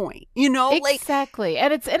one point, you know? Exactly.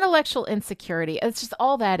 And it's intellectual insecurity. It's just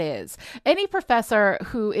all that is. Any professor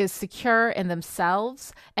who is secure in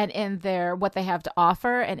themselves and in their what they have to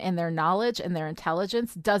offer and in their knowledge and their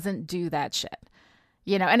intelligence doesn't do that shit.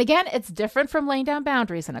 You know, and again, it's different from laying down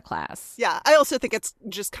boundaries in a class. Yeah. I also think it's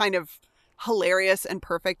just kind of hilarious and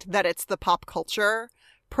perfect that it's the pop culture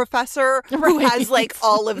professor who has like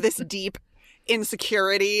all of this deep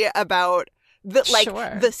insecurity about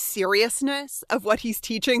the seriousness of what he's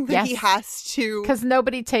teaching, that he has to, because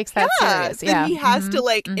nobody takes that serious. Yeah, he has to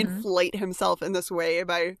like inflate himself in this way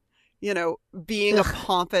by, you know, being a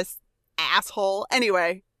pompous asshole.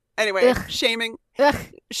 Anyway, shaming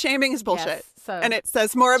is bullshit. Yes, so and it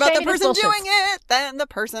says more about the person doing it than the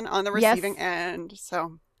person on the receiving end.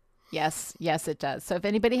 So Yes, it does. So if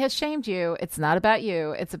anybody has shamed you, it's not about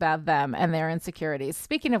you. It's about them and their insecurities.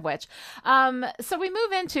 Speaking of which, so we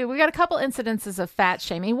got a couple incidences of fat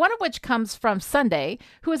shaming, one of which comes from Sunday,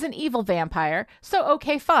 who is an evil vampire. So,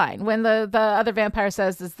 okay, fine. When the other vampire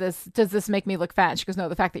says, does this make me look fat? And she goes, no,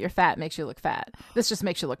 the fact that you're fat makes you look fat. This just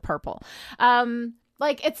makes you look purple.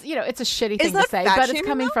 Like, it's, you know, it's a shitty thing to say, but it's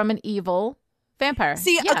coming from an evil vampire.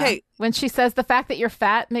 See, okay. When she says the fact that you're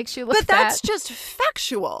fat makes you look fat. But that's just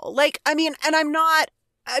factual. Like, I mean, and I'm not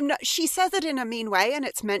she says it in a mean way and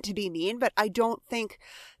it's meant to be mean, but I don't think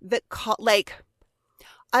that like,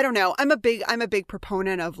 I don't know. I'm a big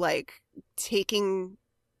proponent of like taking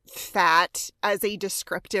fat as a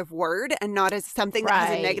descriptive word and not as something that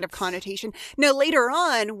has a negative connotation. Now, later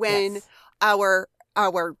on, when our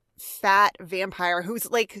fat vampire,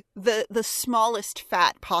 who's like the smallest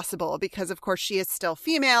fat possible, because of course she is still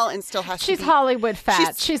female and still has she's to be Hollywood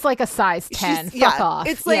fat. She's like a size 10. Fuck off.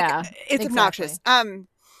 It's like it's obnoxious.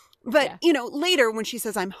 But you know, later when she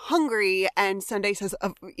says I'm hungry and Sunday says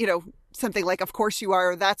you know, something like of course you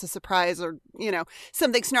are, or that's a surprise, or you know,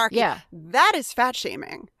 something snarky, that is fat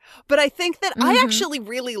shaming. But I think that I actually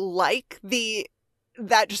really like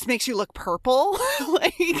that just makes you look purple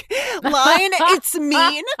like line. It's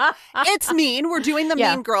mean. We're doing the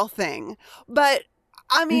mean girl thing. But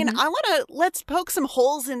I mean, let's poke some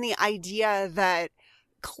holes in the idea that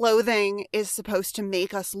clothing is supposed to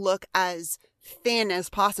make us look as thin as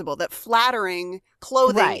possible, that flattering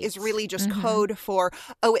clothing is really just code for,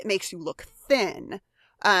 oh, it makes you look thin.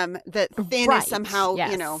 That thin is somehow,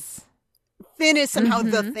 you know, thin is somehow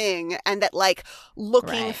the thing, and that like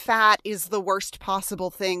looking fat is the worst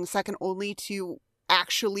possible thing, second only to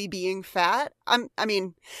actually being fat. I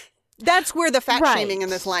mean, that's where the fat shaming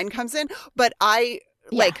in this line comes in. But I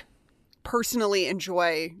like personally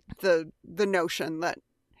enjoy the notion that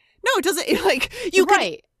no, it doesn't, like you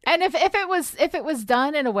could. And if it was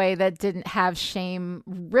done in a way that didn't have shame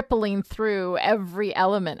rippling through every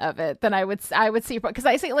element of it, then I would see, because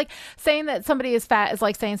I say like saying that somebody is fat is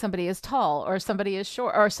like saying somebody is tall or somebody is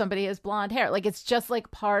short or somebody has blonde hair. Like it's just like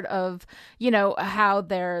part of, you know, how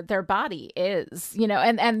their body is, you know,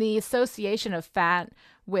 and the association of fat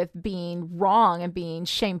with being wrong and being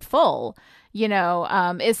shameful, you know,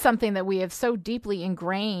 is something that we have so deeply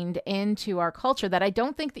ingrained into our culture that I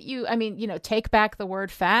don't think that I mean, you know, take back the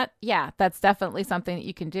word fat. Yeah, that's definitely something that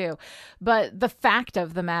you can do. But the fact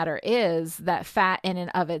of the matter is that fat in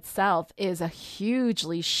and of itself is a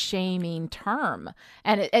hugely shaming term,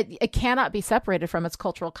 and it cannot be separated from its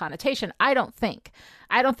cultural connotation. I don't think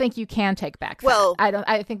you can take back fat. Well,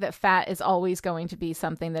 I think that fat is always going to be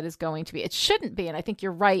something that is going to be, it shouldn't be. And I think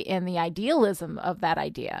you're right in the idealism of that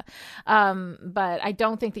idea. But I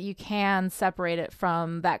don't think that you can separate it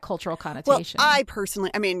from that cultural connotation. Well, I personally,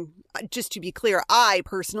 I mean, just to be clear, I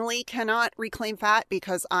personally cannot reclaim fat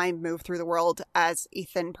because I move through the world as a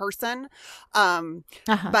thin person,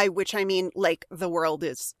 by which I mean, like, the world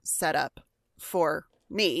is set up for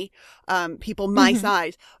me, people my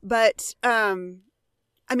size. But, I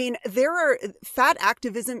mean, fat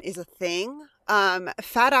activism is a thing.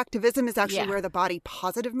 Fat activism is actually where the body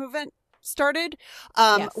positive movement started,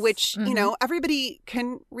 which, you know, everybody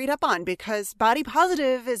can read up on, because body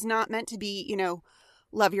positive is not meant to be, you know,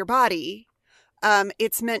 love your body.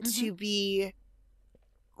 It's meant to be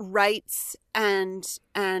rights and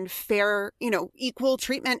fair, you know, equal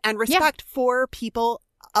treatment and respect for people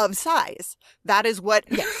of size. That is what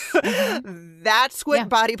that's what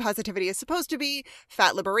body positivity is supposed to be.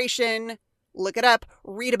 Fat liberation, look it up,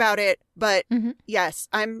 read about it. But yes,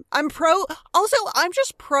 I'm pro. Also, I'm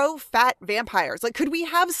just pro fat vampires. Like, could we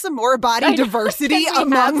have some more body diversity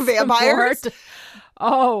among vampires?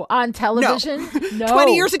 Oh, on television? No.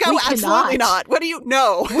 20 years ago? Absolutely not. What do you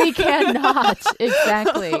know? We cannot.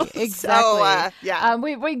 Exactly. So,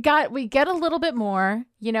 we get a little bit more,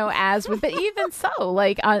 you know, but even so,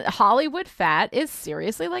 like Hollywood fat is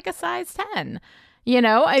seriously like a size 10. You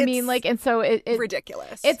know, I mean, like, and so it's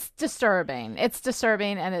ridiculous. It's disturbing.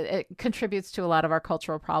 And it contributes to a lot of our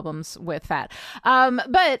cultural problems with fat.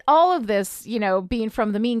 But all of this, you know, being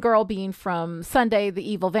from the mean girl, being from Sunday, the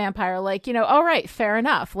evil vampire, like, you know, all right, fair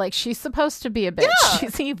enough. Like, she's supposed to be a bitch. Yeah.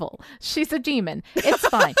 She's evil. She's a demon. It's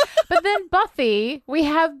fine. But then we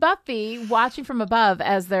have Buffy watching from above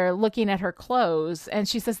as they're looking at her clothes, and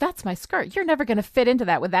she says, "That's my skirt. You're never going to fit into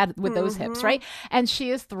that with those hips, right?" And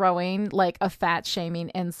she is throwing like a fat shaming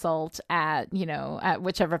insult at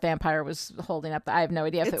whichever vampire was holding up. I have no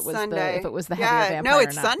idea if it was the heavier vampire. No,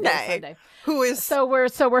 it's or not. Sunday. Who is so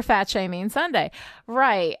we're fat shaming Sunday,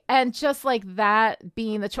 right? And just like that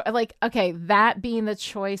being the choice, like, okay, that being the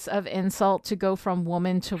choice of insult to go from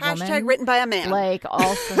woman to woman. Hashtag written by a man. Like,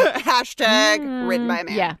 also hashtag written by a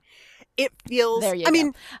man. Yeah, it feels.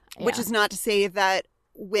 Which is not to say that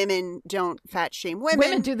women don't fat shame women.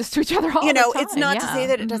 Women do this to each other all the time. It's not to say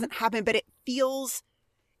that it doesn't happen, but it feels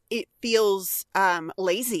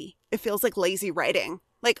lazy. It feels like lazy writing.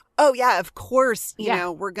 Like, oh yeah, of course, you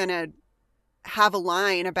know, we're gonna have a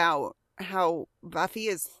line about how Buffy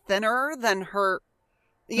is thinner than her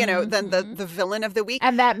than the villain of the week.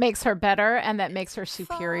 And that makes her better, and that makes her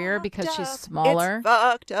superior because she's smaller. It's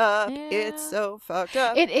fucked up. Yeah. It's so fucked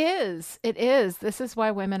up. It is. This is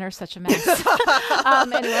why women are such a mess.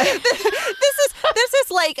 Anyway.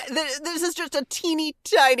 This is just a teeny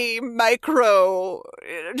tiny micro,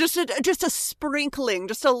 just a sprinkling,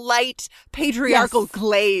 just a light patriarchal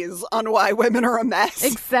glaze on why women are a mess.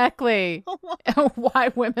 Exactly.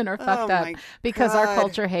 Why women are fucked up. Because our God.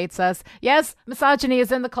 culture hates us. Yes, misogyny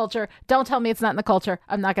is in the culture. Don't tell me it's not in the culture.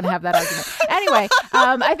 I'm not going to have that argument. Anyway,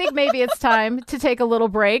 I think maybe it's time to take a little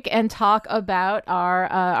break and talk about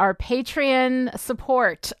our Patreon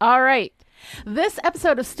support. All right. This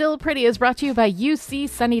episode of Still Pretty is brought to you by UC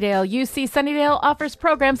Sunnydale. UC Sunnydale offers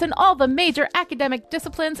programs in all the major academic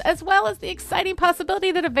disciplines, as well as the exciting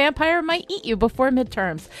possibility that a vampire might eat you before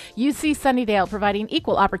midterms. UC Sunnydale, providing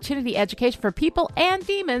equal opportunity education for people and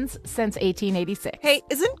demons since 1886. Hey,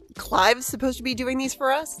 isn't Clive supposed to be doing these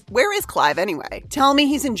for us? Where is Clive anyway? Tell me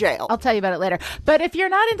he's in jail. I'll tell you about it later. But if you're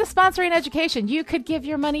not into sponsoring education, you could give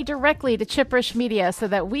your money directly to Chipperish Media so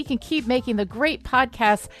that we can keep making the great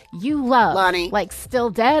podcasts you love. Lonnie. Like Still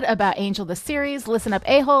Dead about Angel the series, Listen Up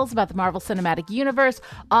A-Holes about the Marvel Cinematic Universe,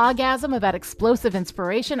 Orgasm about explosive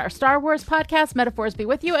inspiration, our Star Wars podcast, Metaphors Be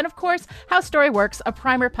With You, and of course, How Story Works, a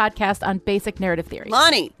primer podcast on basic narrative theory.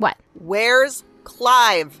 Lonnie. What? Where's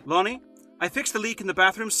Clive? Lonnie, I fixed the leak in the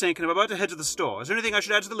bathroom sink and I'm about to head to the store. Is there anything I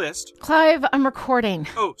should add to the list? Clive, I'm recording.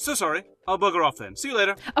 Oh, so sorry. I'll bugger off then. See you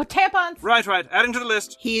later. Oh, tampons. Right. Adding to the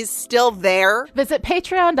list. He's still there? Visit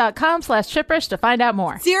patreon.com/Chipperish to find out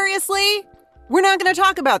more. Seriously? We're not going to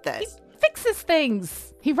talk about this. He fixes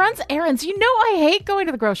things. He runs errands. You know I hate going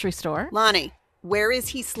to the grocery store. Lonnie, where is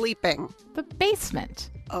he sleeping? The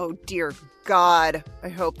basement. Oh, dear God. I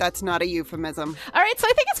hope that's not a euphemism. All right, so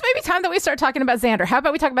I think it's maybe time that we start talking about Xander. How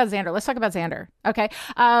about we talk about Xander? Let's talk about Xander. Okay.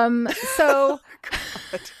 So,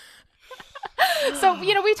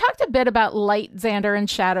 we talked a bit about Light Xander and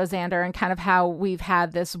Shadow Xander and kind of how we've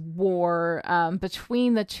had this war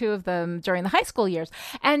between the two of them during the high school years.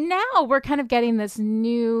 And now we're kind of getting this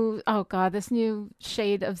new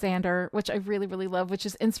shade of Xander, which I really, really love, which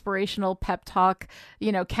is inspirational pep talk,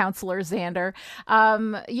 counselor Xander,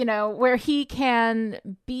 where he can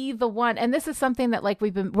be the one. And this is something that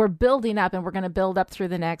we're building up, and we're going to build up through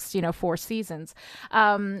the next, 4 seasons.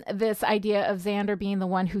 This idea of Xander being the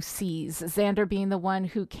one who sees, Xander being the one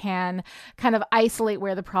who can kind of isolate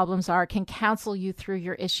where the problems are, can counsel you through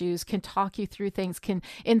your issues, can talk you through things, can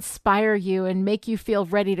inspire you and make you feel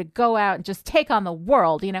ready to go out and just take on the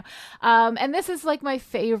world, And this is my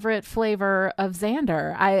favorite flavor of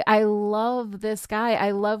Xander. I love this guy.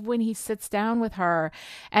 I love when he sits down with her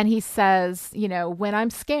and he says, when I'm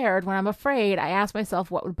scared, when I'm afraid, I ask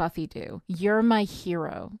myself, what would Buffy do? You're my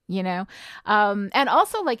hero, And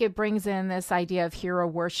also it brings in this idea of hero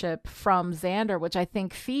worship from Xander, which I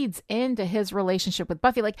think feeds into his relationship with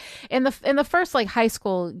Buffy. In the first high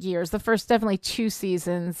school years, the first definitely 2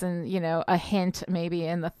 seasons, and a hint maybe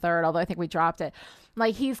in the third, although I think we dropped it.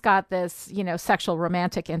 He's got this, sexual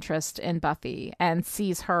romantic interest in Buffy and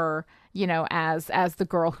sees her, as the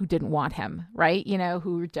girl who didn't want him, right?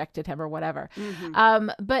 Who rejected him or whatever. Mm-hmm.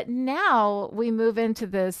 But now we move into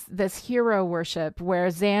this hero worship where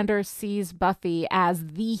Xander sees Buffy as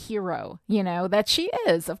the hero, that she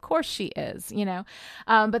is. Of course she is,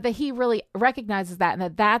 but that he really recognizes that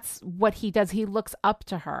and that's what he does. He looks up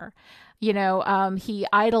to her, he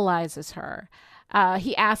idolizes her.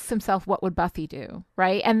 He asks himself, what would Buffy do?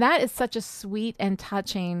 Right. And that is such a sweet and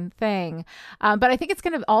touching thing. But I think it's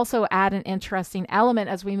going to also add an interesting element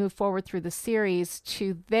as we move forward through the series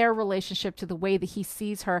to their relationship, to the way that he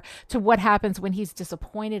sees her, to what happens when he's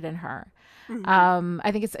disappointed in her. Mm-hmm.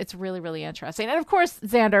 I think it's really, really interesting. And of course,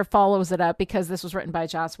 Xander follows it up because this was written by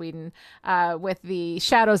Joss Whedon with the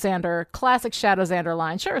classic Shadow Xander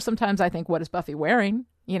line. Sure, sometimes I think, what is Buffy wearing?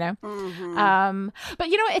 Mm-hmm. But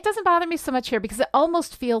it doesn't bother me so much here because it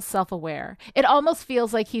almost feels self-aware. It almost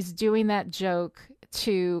feels like he's doing that joke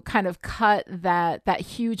to kind of cut that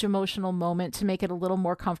huge emotional moment to make it a little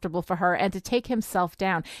more comfortable for her and to take himself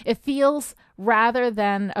down. It feels, rather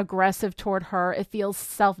than aggressive toward her, it feels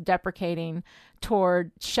self-deprecating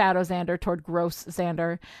toward Shadow Xander, toward gross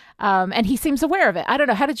Xander. And he seems aware of it. I don't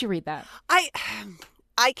know. How did you read that?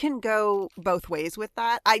 I can go both ways with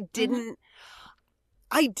that. I didn't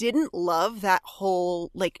love that whole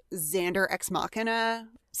Xander Ex Machina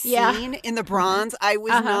scene in the Bronze. I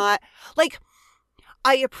was not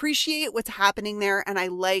I appreciate what's happening there and I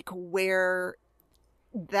like where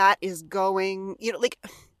that is going,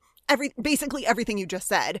 basically everything you just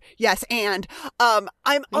said. Yes. And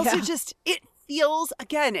I'm also it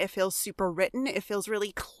feels super written. It feels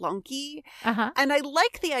really clunky. And I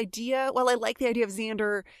like the idea of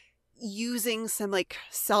Xander using some like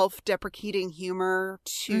self-deprecating humor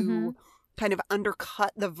to kind of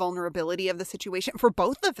undercut the vulnerability of the situation for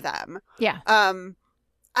both of them. Yeah.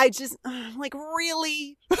 I just like,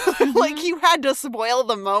 really like, you had to spoil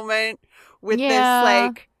the moment with this,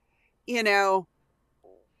 like, you know,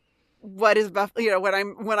 what is Buffy, you know, when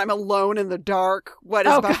I'm alone in the dark, what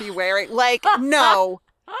is Buffy wearing? Like, no,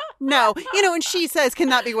 you know, and she says, can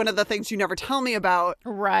that be one of the things you never tell me about?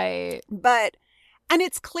 Right. But, and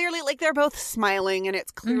it's clearly like they're both smiling and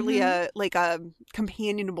it's clearly a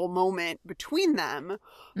companionable moment between them.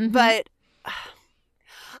 But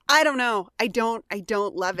I don't know. I don't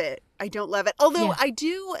love it. I don't love it. Although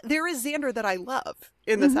there is Xander that I love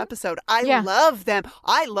in this episode. I love them.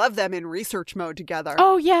 I love them in research mode together.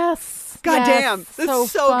 Oh, yes. God damn. This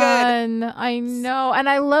is so fun. good. I know. And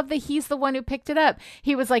I love that he's the one who picked it up.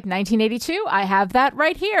 He was like, 1982, I have that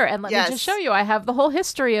right here. And let me just show you. I have the whole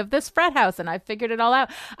history of this frat house and I figured it all out.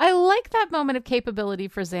 I like that moment of capability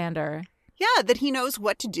for Xander. Yeah, that he knows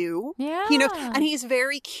what to do. Yeah. He knows, and he's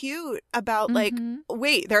very cute about like,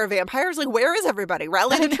 wait, there are vampires? Like, where is everybody?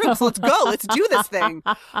 Rally the troops. Let's go. Let's do this thing.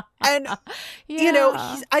 And, you know,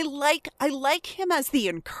 I like him as the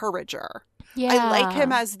encourager. Yeah. I like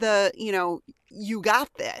him as the, you know, you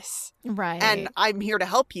got this. Right. And I'm here to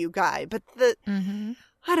help you guy. But I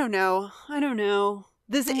don't know.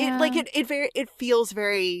 This, it feels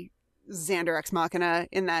very Xander Ex Machina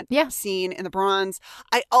in that scene in the Bronze.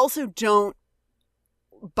 I also don't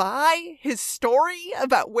buy his story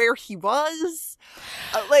about where he was.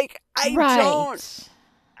 I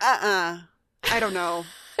don't know.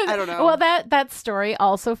 Well, that story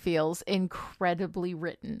also feels incredibly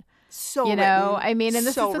written. So you know, written. I mean, and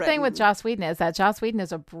this so is the written. thing with Joss Whedon is that Joss Whedon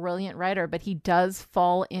is a brilliant writer, but he does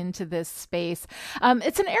fall into this space.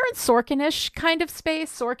 It's an Aaron Sorkin-ish kind of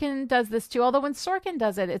space. Sorkin does this too, although when Sorkin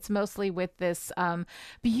does it, it's mostly with this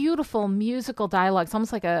beautiful musical dialogue. It's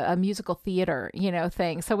almost like a musical theater, you know,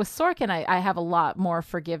 thing. So with Sorkin, I have a lot more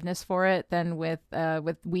forgiveness for it than with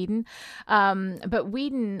Whedon. But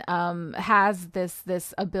Whedon has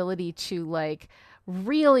this ability to like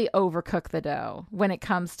really overcook the dough when it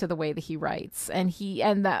comes to the way that he writes, and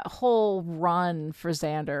that whole run for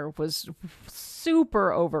Xander was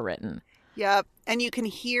super overwritten. Yep. And you can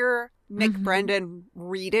hear Nick Brendan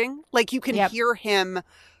reading, like you can hear him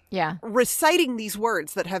reciting these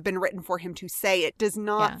words that have been written for him to say. It does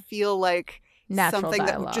not feel like natural something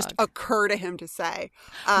dialogue. that would just occur to him to say.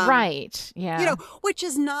 Right. Yeah. You know, which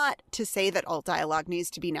is not to say that all dialogue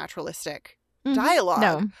needs to be naturalistic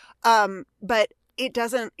dialogue. No. But it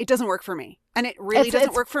doesn't work for me. And it really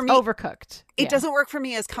doesn't work for me. Overcooked. It doesn't work for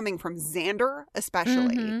me as coming from Xander,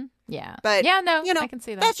 especially. Yeah. But yeah, no, you know, I can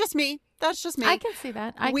see that. That's just me. I can see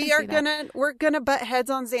that. We're gonna butt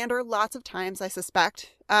heads on Xander lots of times, I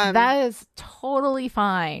suspect. That is totally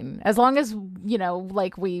fine. As long as, you know,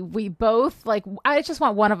 like we both, like, I just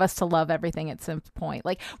want one of us to love everything at some point.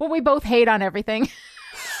 Like when we both hate on everything.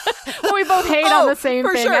 When we both hate on the same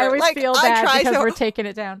thing. Sure. I always like, feel bad because we're taking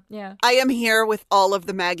it down. Yeah. I am here with all of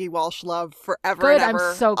the Maggie Walsh love forever good, and ever.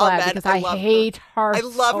 I'm so glad because I hate her. I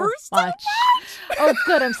love her so much. Oh,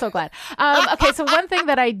 good. I'm so glad. Okay, so one thing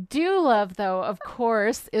that I do love, though, of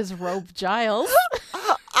course, is Rope Giles.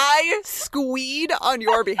 I squeed on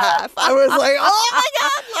your behalf. I was like, oh my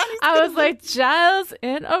God. I was like, Giles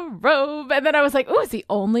in a robe. And then I was like, oh, is he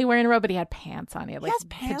only wearing a robe? But he had pants on. He had like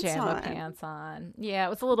pajama pants on. Yeah, it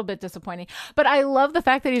was a little bit disappointing. But I love the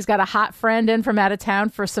fact that he's got a hot friend in from out of town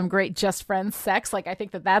for some great just friends sex. Like, I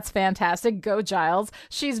think that's fantastic. Go Giles.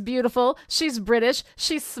 She's beautiful. She's British.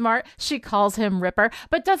 She's smart. She calls him Ripper,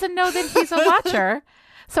 but doesn't know that he's a watcher.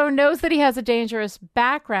 So knows that he has a dangerous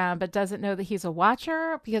background, but doesn't know that he's a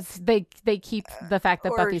watcher because they keep the fact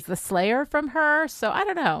that Buffy's the Slayer from her. So I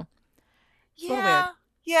don't know.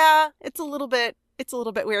 It's a little bit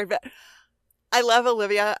weird, but I love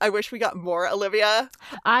Olivia. I wish we got more Olivia.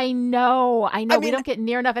 I know. I mean, we don't get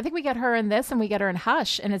near enough. I think we get her in this and we get her in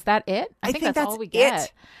Hush. And is that it? I think that's all we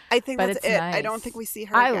get. I think that's it. Nice. I don't think we see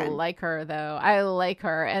her again. I like her, though. I like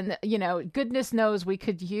her. And, you know, goodness knows we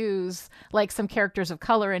could use, like, some characters of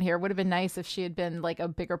color in here. Would have been nice if she had been, like, a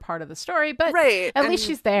bigger part of the story. But at least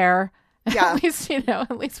she's there. Yeah. At least, you know,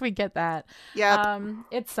 at least we get that. Yeah.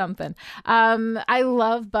 It's something. I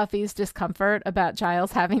love Buffy's discomfort about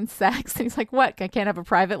Giles having sex. And he's like, what? I can't have a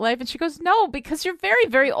private life? And she goes, no, because you're very,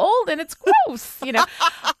 very old and it's gross. You know,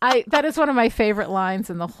 that is one of my favorite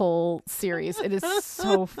lines in the whole series. It is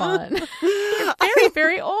so fun. You're very,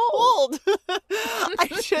 very old.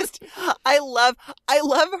 I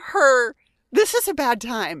love her this is a bad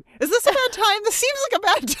time. Is this a bad time? This seems like a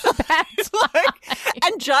bad time.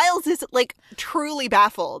 And Giles is like truly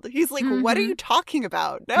baffled. He's like, what are you talking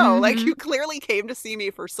about? No, like you clearly came to see me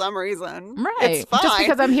for some reason. Right. It's fine. Just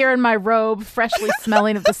because I'm here in my robe, freshly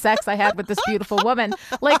smelling of the sex I had with this beautiful woman.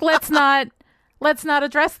 Like, let's not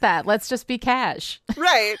address that. Let's just be cash.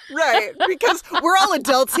 Right. Because we're all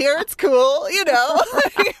adults here. It's cool, you know.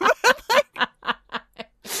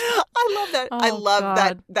 I love that. I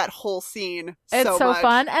love that whole scene. It's so much.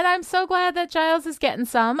 fun. And I'm so glad that Giles is getting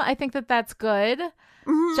some. I think that that's good.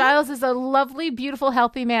 Mm-hmm. Giles is a lovely, beautiful,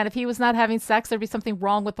 healthy man. If he was not having sex, there'd be something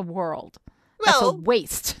wrong with the world. That's a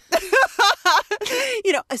waste.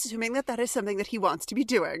 You know, assuming that is something that he wants to be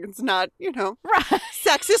doing. It's not, you know, right.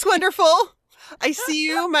 Sex is wonderful. I see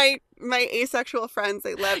you, my asexual friends.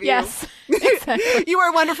 I love you. Yes, exactly. You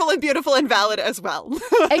are wonderful and beautiful and valid as well.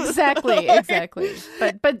 Exactly.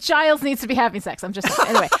 But Giles needs to be having sex. I'm just saying.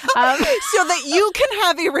 Anyway, so that you can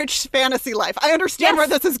have a rich fantasy life. I understand where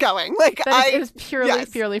this is going. Like it is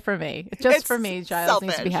purely for me. Just for me. Giles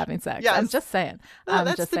needs to be having sex. Yes. I'm just saying.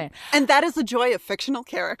 Saying. And that is the joy of fictional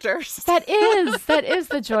characters. That is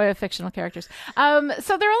the joy of fictional characters.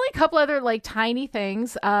 So there are only a couple other like tiny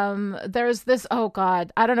things. There's this. Oh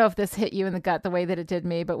God, I don't know if this hit you in the gut the way that it did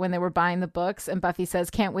me, but when they were buying the books and Buffy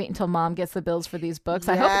says, "Can't wait until Mom gets the bills for these books."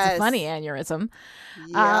 Yes. I hope it's a funny aneurysm.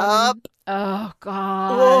 Yep. Oh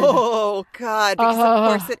God. Oh God. Because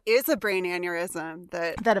of course it is a brain aneurysm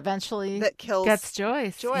that eventually gets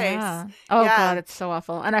Joyce. Yeah. Oh God, it's so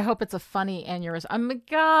awful. And I hope it's a funny aneurysm. Oh my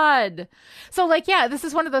God. So like, yeah, this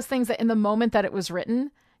is one of those things that in the moment that it was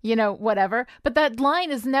written, you know, whatever. But that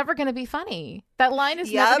line is never going to be funny. That line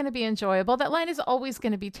is never going to be enjoyable. That line is always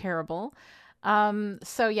going to be terrible.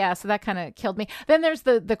 So that kind of killed me. Then there's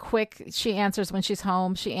the quick, she answers when she's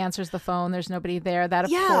home. She answers the phone. There's nobody there. That,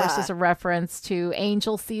 of course, is a reference to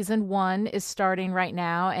Angel season 1 is starting right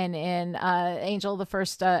now. And in Angel, the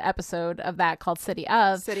first episode of that called City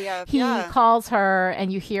of, he calls her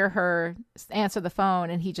and you hear her answer the phone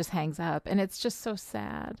and he just hangs up. And it's just so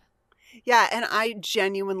sad. Yeah, and I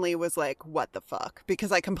genuinely was like, what the fuck?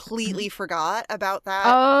 Because I completely forgot about that.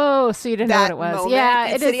 Oh, so you didn't know what it was. Yeah,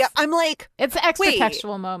 it is. I'm like... It's an extra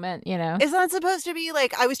textual moment, you know? Is that supposed to be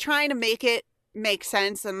like... I was trying to make it make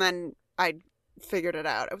sense, and then I figured it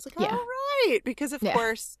out. I was like, all right. Because, of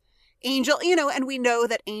course, Angel... You know, and we know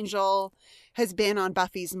that Angel has been on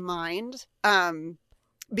Buffy's mind.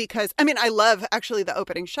 Because, I mean, I love, actually, the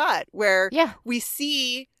opening shot where we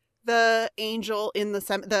see... the angel in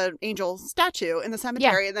the angel statue in the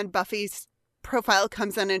cemetery, and then Buffy's profile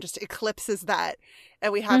comes in and just eclipses that,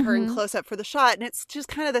 and we have her in close up for the shot, and it's just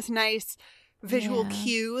kind of this nice visual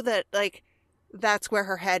cue that like that's where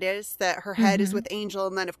her head is, that her head is with Angel,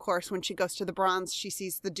 and then of course when she goes to the bronze she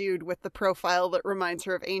sees the dude with the profile that reminds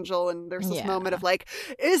her of Angel, and there's this moment of like,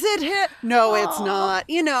 is it him? No, it's not.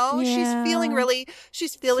 You know, she's feeling really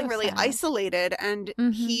sad. Isolated, and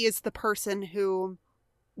he is the person who,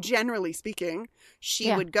 generally speaking,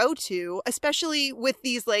 she would go to, especially with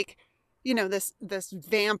these like, you know, this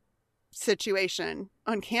vamp situation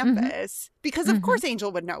on campus, because of course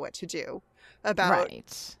Angel would know what to do about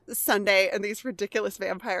Sunday and these ridiculous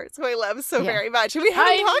vampires who I love so very much, and we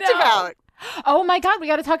haven't talked about. Oh my God, we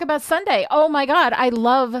got to talk about Sunday. Oh my God, I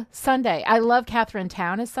love Sunday. I love Catherine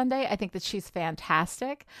Town as Sunday. I think that she's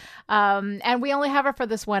fantastic. And we only have her for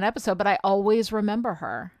this one episode, but I always remember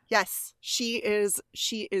her. Yes, she is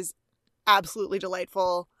absolutely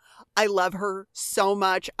delightful. I love her so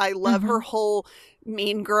much. I love her whole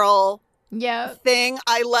mean girl thing.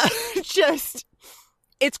 I love just,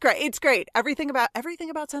 it's great. It's great. Everything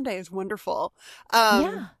about Sunday is wonderful.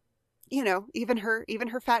 You know, even her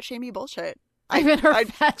fat shamey bullshit.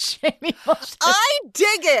 Fat shamey bullshit. I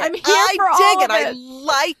dig it. I'm here for all of it. I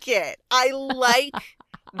like it. I like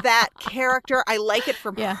that character. I like it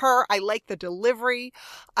from her. I like the delivery.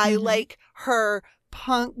 I like her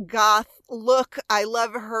punk goth look. I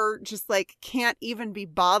love her just like can't even be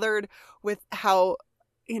bothered with how,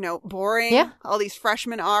 you know, boring all these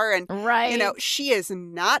freshmen are. And, you know, she is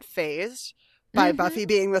not fazed by Buffy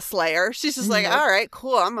being the Slayer. She's just like, all right,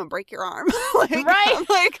 cool, I'm gonna break your arm. Like, I'm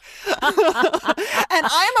like, and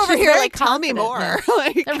I'm over here like, tell me more.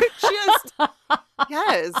 Like, just,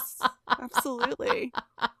 yes, absolutely.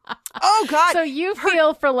 Oh God. So you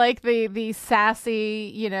feel for like the sassy,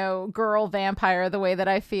 you know, girl vampire the way that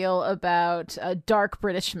I feel about dark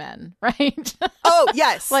British men, right? Oh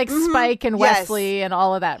yes, like Spike and Wesley and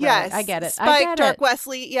all of that. Yes, right? I get it. Spike, Dark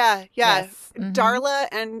Wesley, Yes. Darla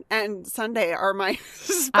and Sunday are my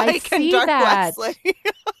Spike and Dark Wesley.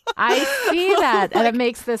 I see that, and it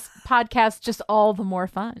makes this podcast just all the more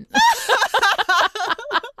fun.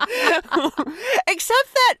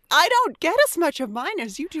 Except that I don't get as much of mine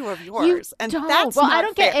as you do of yours. I don't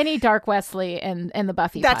not get fair. any Dark Wesley in the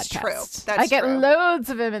Buffy That's podcast. true. I get true. loads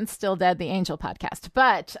of him in Still Dead, the Angel podcast,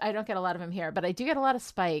 but I don't get a lot of him here. But I do get a lot of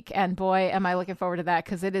Spike, and boy, am I looking forward to that,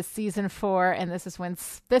 because it is season 4, and this is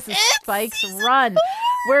Spike's run.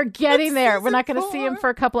 We're getting there. We're not going to see him for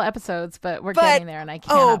a couple of episodes, but we're getting there, and I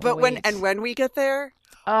can't. When we get there.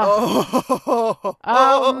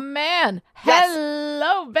 Oh man. Yes.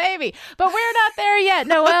 Hello, baby. But we're not there yet.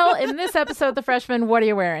 Noelle, in this episode, The Freshman, what are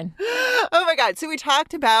you wearing? Oh my God. So we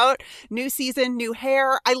talked about new season, new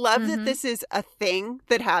hair. I love that this is a thing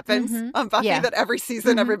that happens on Buffy, that every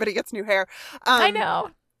season everybody gets new hair. I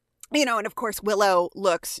know. You know, and of course, Willow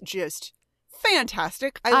looks just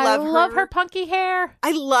fantastic. I love her punky hair.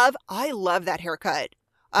 I love that haircut.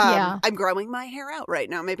 Yeah. I'm growing my hair out right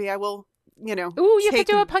now. Maybe I will, Ooh, you could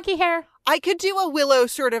do a punky hair. I could do a Willow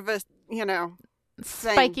sort of a,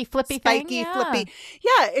 spiky flippy thing. Flippy.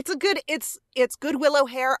 Yeah, it's good Willow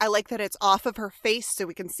hair. I like that it's off of her face so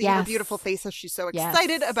we can see her beautiful face as she's so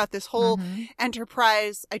excited about this whole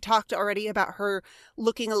enterprise. I talked already about her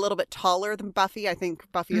looking a little bit taller than Buffy. I think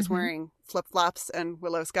Buffy is wearing flip-flops and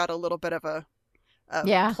Willow's got a little bit of a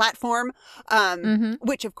platform,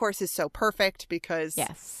 which of course is so perfect because,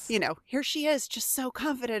 here she is just so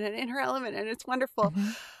confident and in her element, and it's wonderful.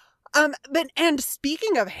 And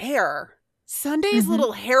speaking of hair, Sunday's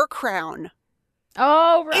little hair crown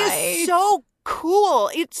is so cool.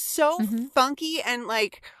 It's so funky, and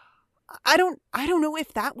like, I don't know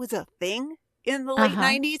if that was a thing in the late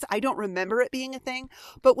 90s. I don't remember it being a thing,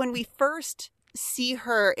 but when we first see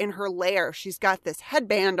her in her lair, she's got this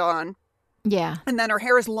headband on. Yeah. And then her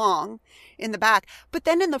hair is long in the back. But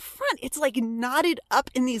then in the front, it's like knotted up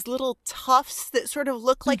in these little tufts that sort of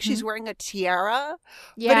look like she's wearing a tiara.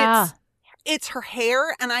 Yeah. But it's her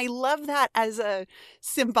hair. And I love that as a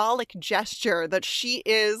symbolic gesture that she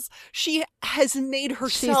has made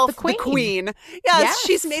herself the queen. Yes,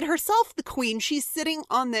 she's made herself the queen. She's sitting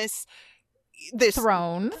on this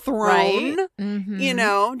throne, right?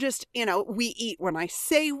 We eat when I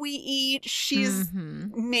say we eat. She's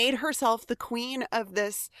made herself the queen of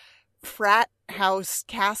this frat house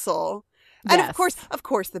castle. And of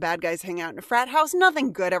course the bad guys hang out in a frat house.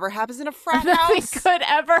 Nothing good ever happens in a frat house. Nothing good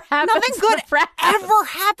ever happens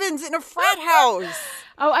in a frat house.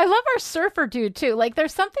 Oh, I love our surfer dude too. Like,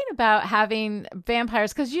 there's something about having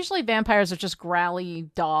vampires, because usually vampires are just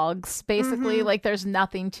growly dogs, basically. Like, there's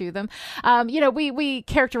nothing to them. We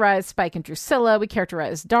characterize Spike and Drusilla, we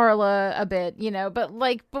characterize Darla a bit, but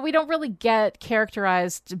we don't really get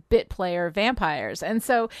characterized bit player vampires. And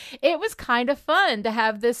so it was kind of fun to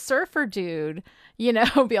have this surfer dude,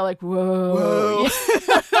 be like, whoa.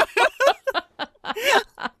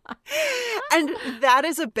 And that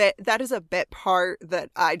is a bit part that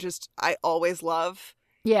I always love.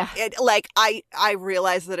 Yeah. I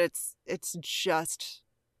realize that it's just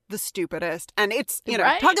the stupidest, and it's,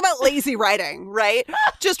 talk about lazy writing, right?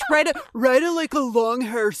 Just write a like a long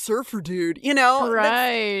hair surfer dude,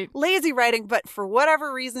 right? Lazy writing, but for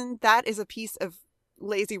whatever reason, that is a piece of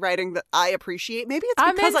lazy writing that I appreciate. Maybe it's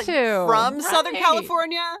because I'm from Southern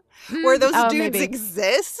California, where those dudes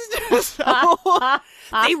exist. So,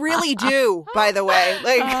 they really do, by the way.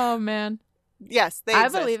 Like, oh man, yes, they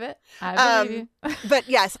exist. I believe it. I believe you. But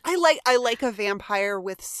yes, I like a vampire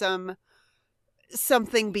with something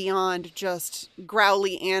beyond just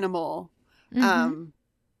growly animal. Although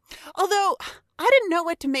I didn't know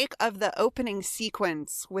what to make of the opening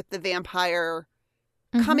sequence with the vampire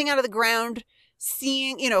coming out of the ground,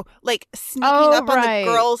 seeing, sneaking up on the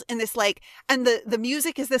girls in this, and the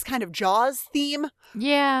music is this kind of Jaws theme.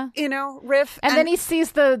 Yeah. Riff. And then he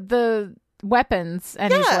sees the weapons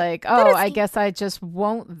and he's like, oh, I guess I just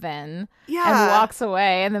won't then. Yeah. And walks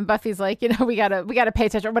away. And then Buffy's like, we gotta pay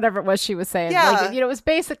attention, or whatever it was she was saying. Yeah. Like, it was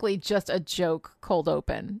basically just a joke cold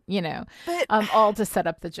open, but, all to set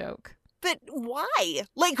up the joke. But why?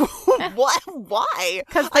 Like, what? Why?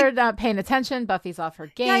 Because they're not paying attention. Buffy's off her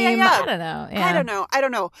game. Yeah. I don't know. Yeah. I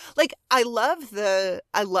don't know. Like, I love the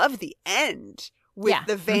end with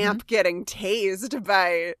the vamp getting tased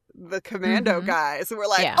by the commando guys. And we're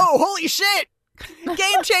like, oh, holy shit!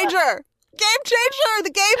 Game changer! Game changer!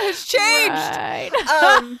 The game has changed! Right.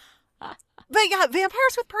 But yeah,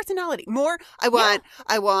 vampires with personality.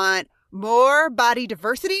 I want more body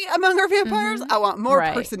diversity among our vampires. I want more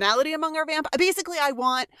personality among our vampires. Basically, I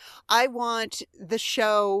want the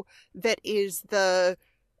show that is the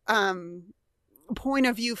point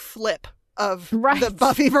of view flip of Right. the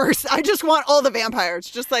Buffyverse. I just want all the vampires.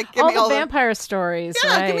 Just like give all me the all vampire stories.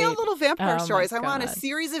 Yeah, right? give me all the little vampire Oh, my stories. I want a God.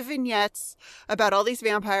 series of vignettes about all these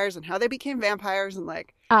vampires and how they became vampires and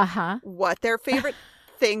like what their favorite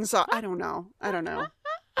things are. I don't know.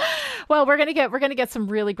 Well, we're gonna get some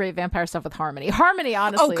really great vampire stuff with Harmony. Harmony,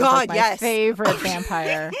 honestly, is like my favorite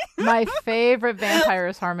vampire. My favorite vampire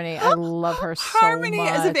is Harmony. I love her so much. Harmony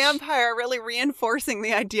as a vampire, really reinforcing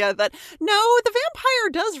the idea that no, the vampire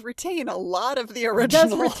does retain a lot of the original.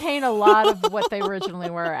 Does retain a lot of what they originally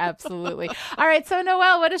were. Absolutely. All right. So,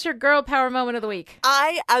 Noelle, what is your girl power moment of the week?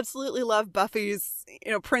 I absolutely love Buffy's,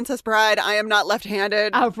 Princess Bride. I am not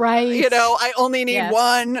left-handed. Oh, right. I only need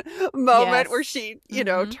one moment where she,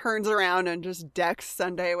 Mm-hmm. turns around and just decks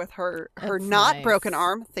Sunday with her not nice. broken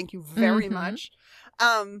arm. Thank you very much.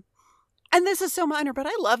 And this is so minor, but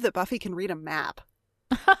I love that Buffy can read a map.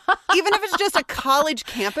 Even if it's just a college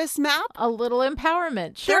campus map. A little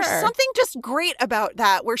empowerment, sure. There's something just great about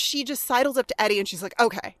that where she just sidles up to Eddie and she's like,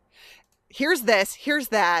 okay, here's this, here's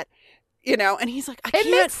that. And he's like, I can't.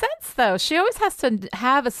 It makes sense, though. She always has to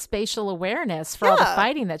have a spatial awareness for all the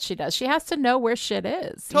fighting that she does. She has to know where shit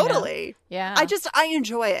is. Totally. Yeah. I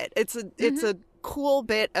enjoy it. It's a cool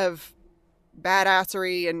bit of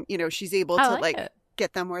badassery, and she's able to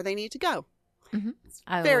get them where they need to go. Mm-hmm.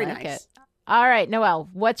 I very like nice. It. All right, Noelle,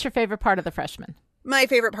 what's your favorite part of The Freshman? My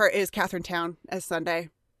favorite part is Catherine Town as Sunday.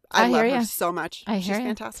 I love her so much. She's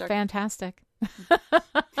fantastic. Fantastic.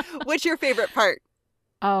 What's your favorite part?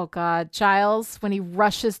 Oh, God. Giles, when he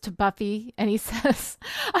rushes to Buffy and he says,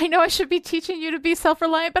 I know I should be teaching you to be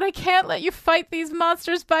self-reliant, but I can't let you fight these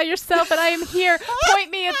monsters by yourself, and I am here.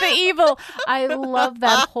 Point me at the evil. I love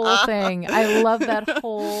that whole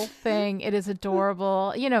thing. It is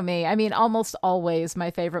adorable. You know me. I mean, almost always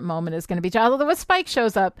my favorite moment is going to be Giles. Although when Spike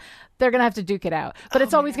shows up, they're going to have to duke it out. But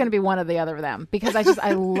it's always going to be one or the other of them because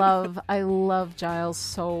I love Giles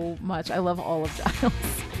so much. I love all of Giles.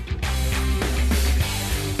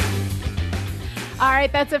 All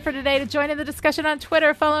right, that's it for today. To join in the discussion on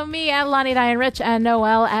Twitter, follow me at Lonnie Diane Rich and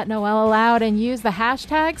Noelle at Noelle Aloud and use the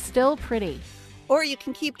hashtag StillPretty. Or you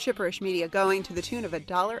can keep Chipperish Media going to the tune of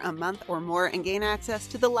 $1 a month or more and gain access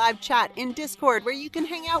to the live chat in Discord where you can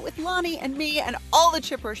hang out with Lonnie and me and all the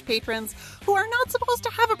Chipperish patrons who are not supposed to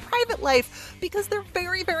have a private life because they're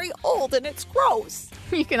very, very old and it's gross.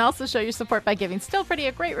 You can also show your support by giving Still Pretty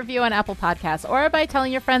a great review on Apple Podcasts or by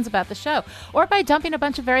telling your friends about the show or by dumping a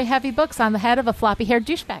bunch of very heavy books on the head of a floppy-haired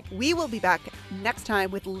douchebag. We will be back next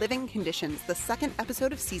time with Living Conditions, the second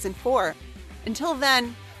episode of Season 4. Until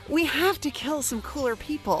then, we have to kill some cooler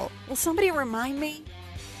people. Will somebody remind me?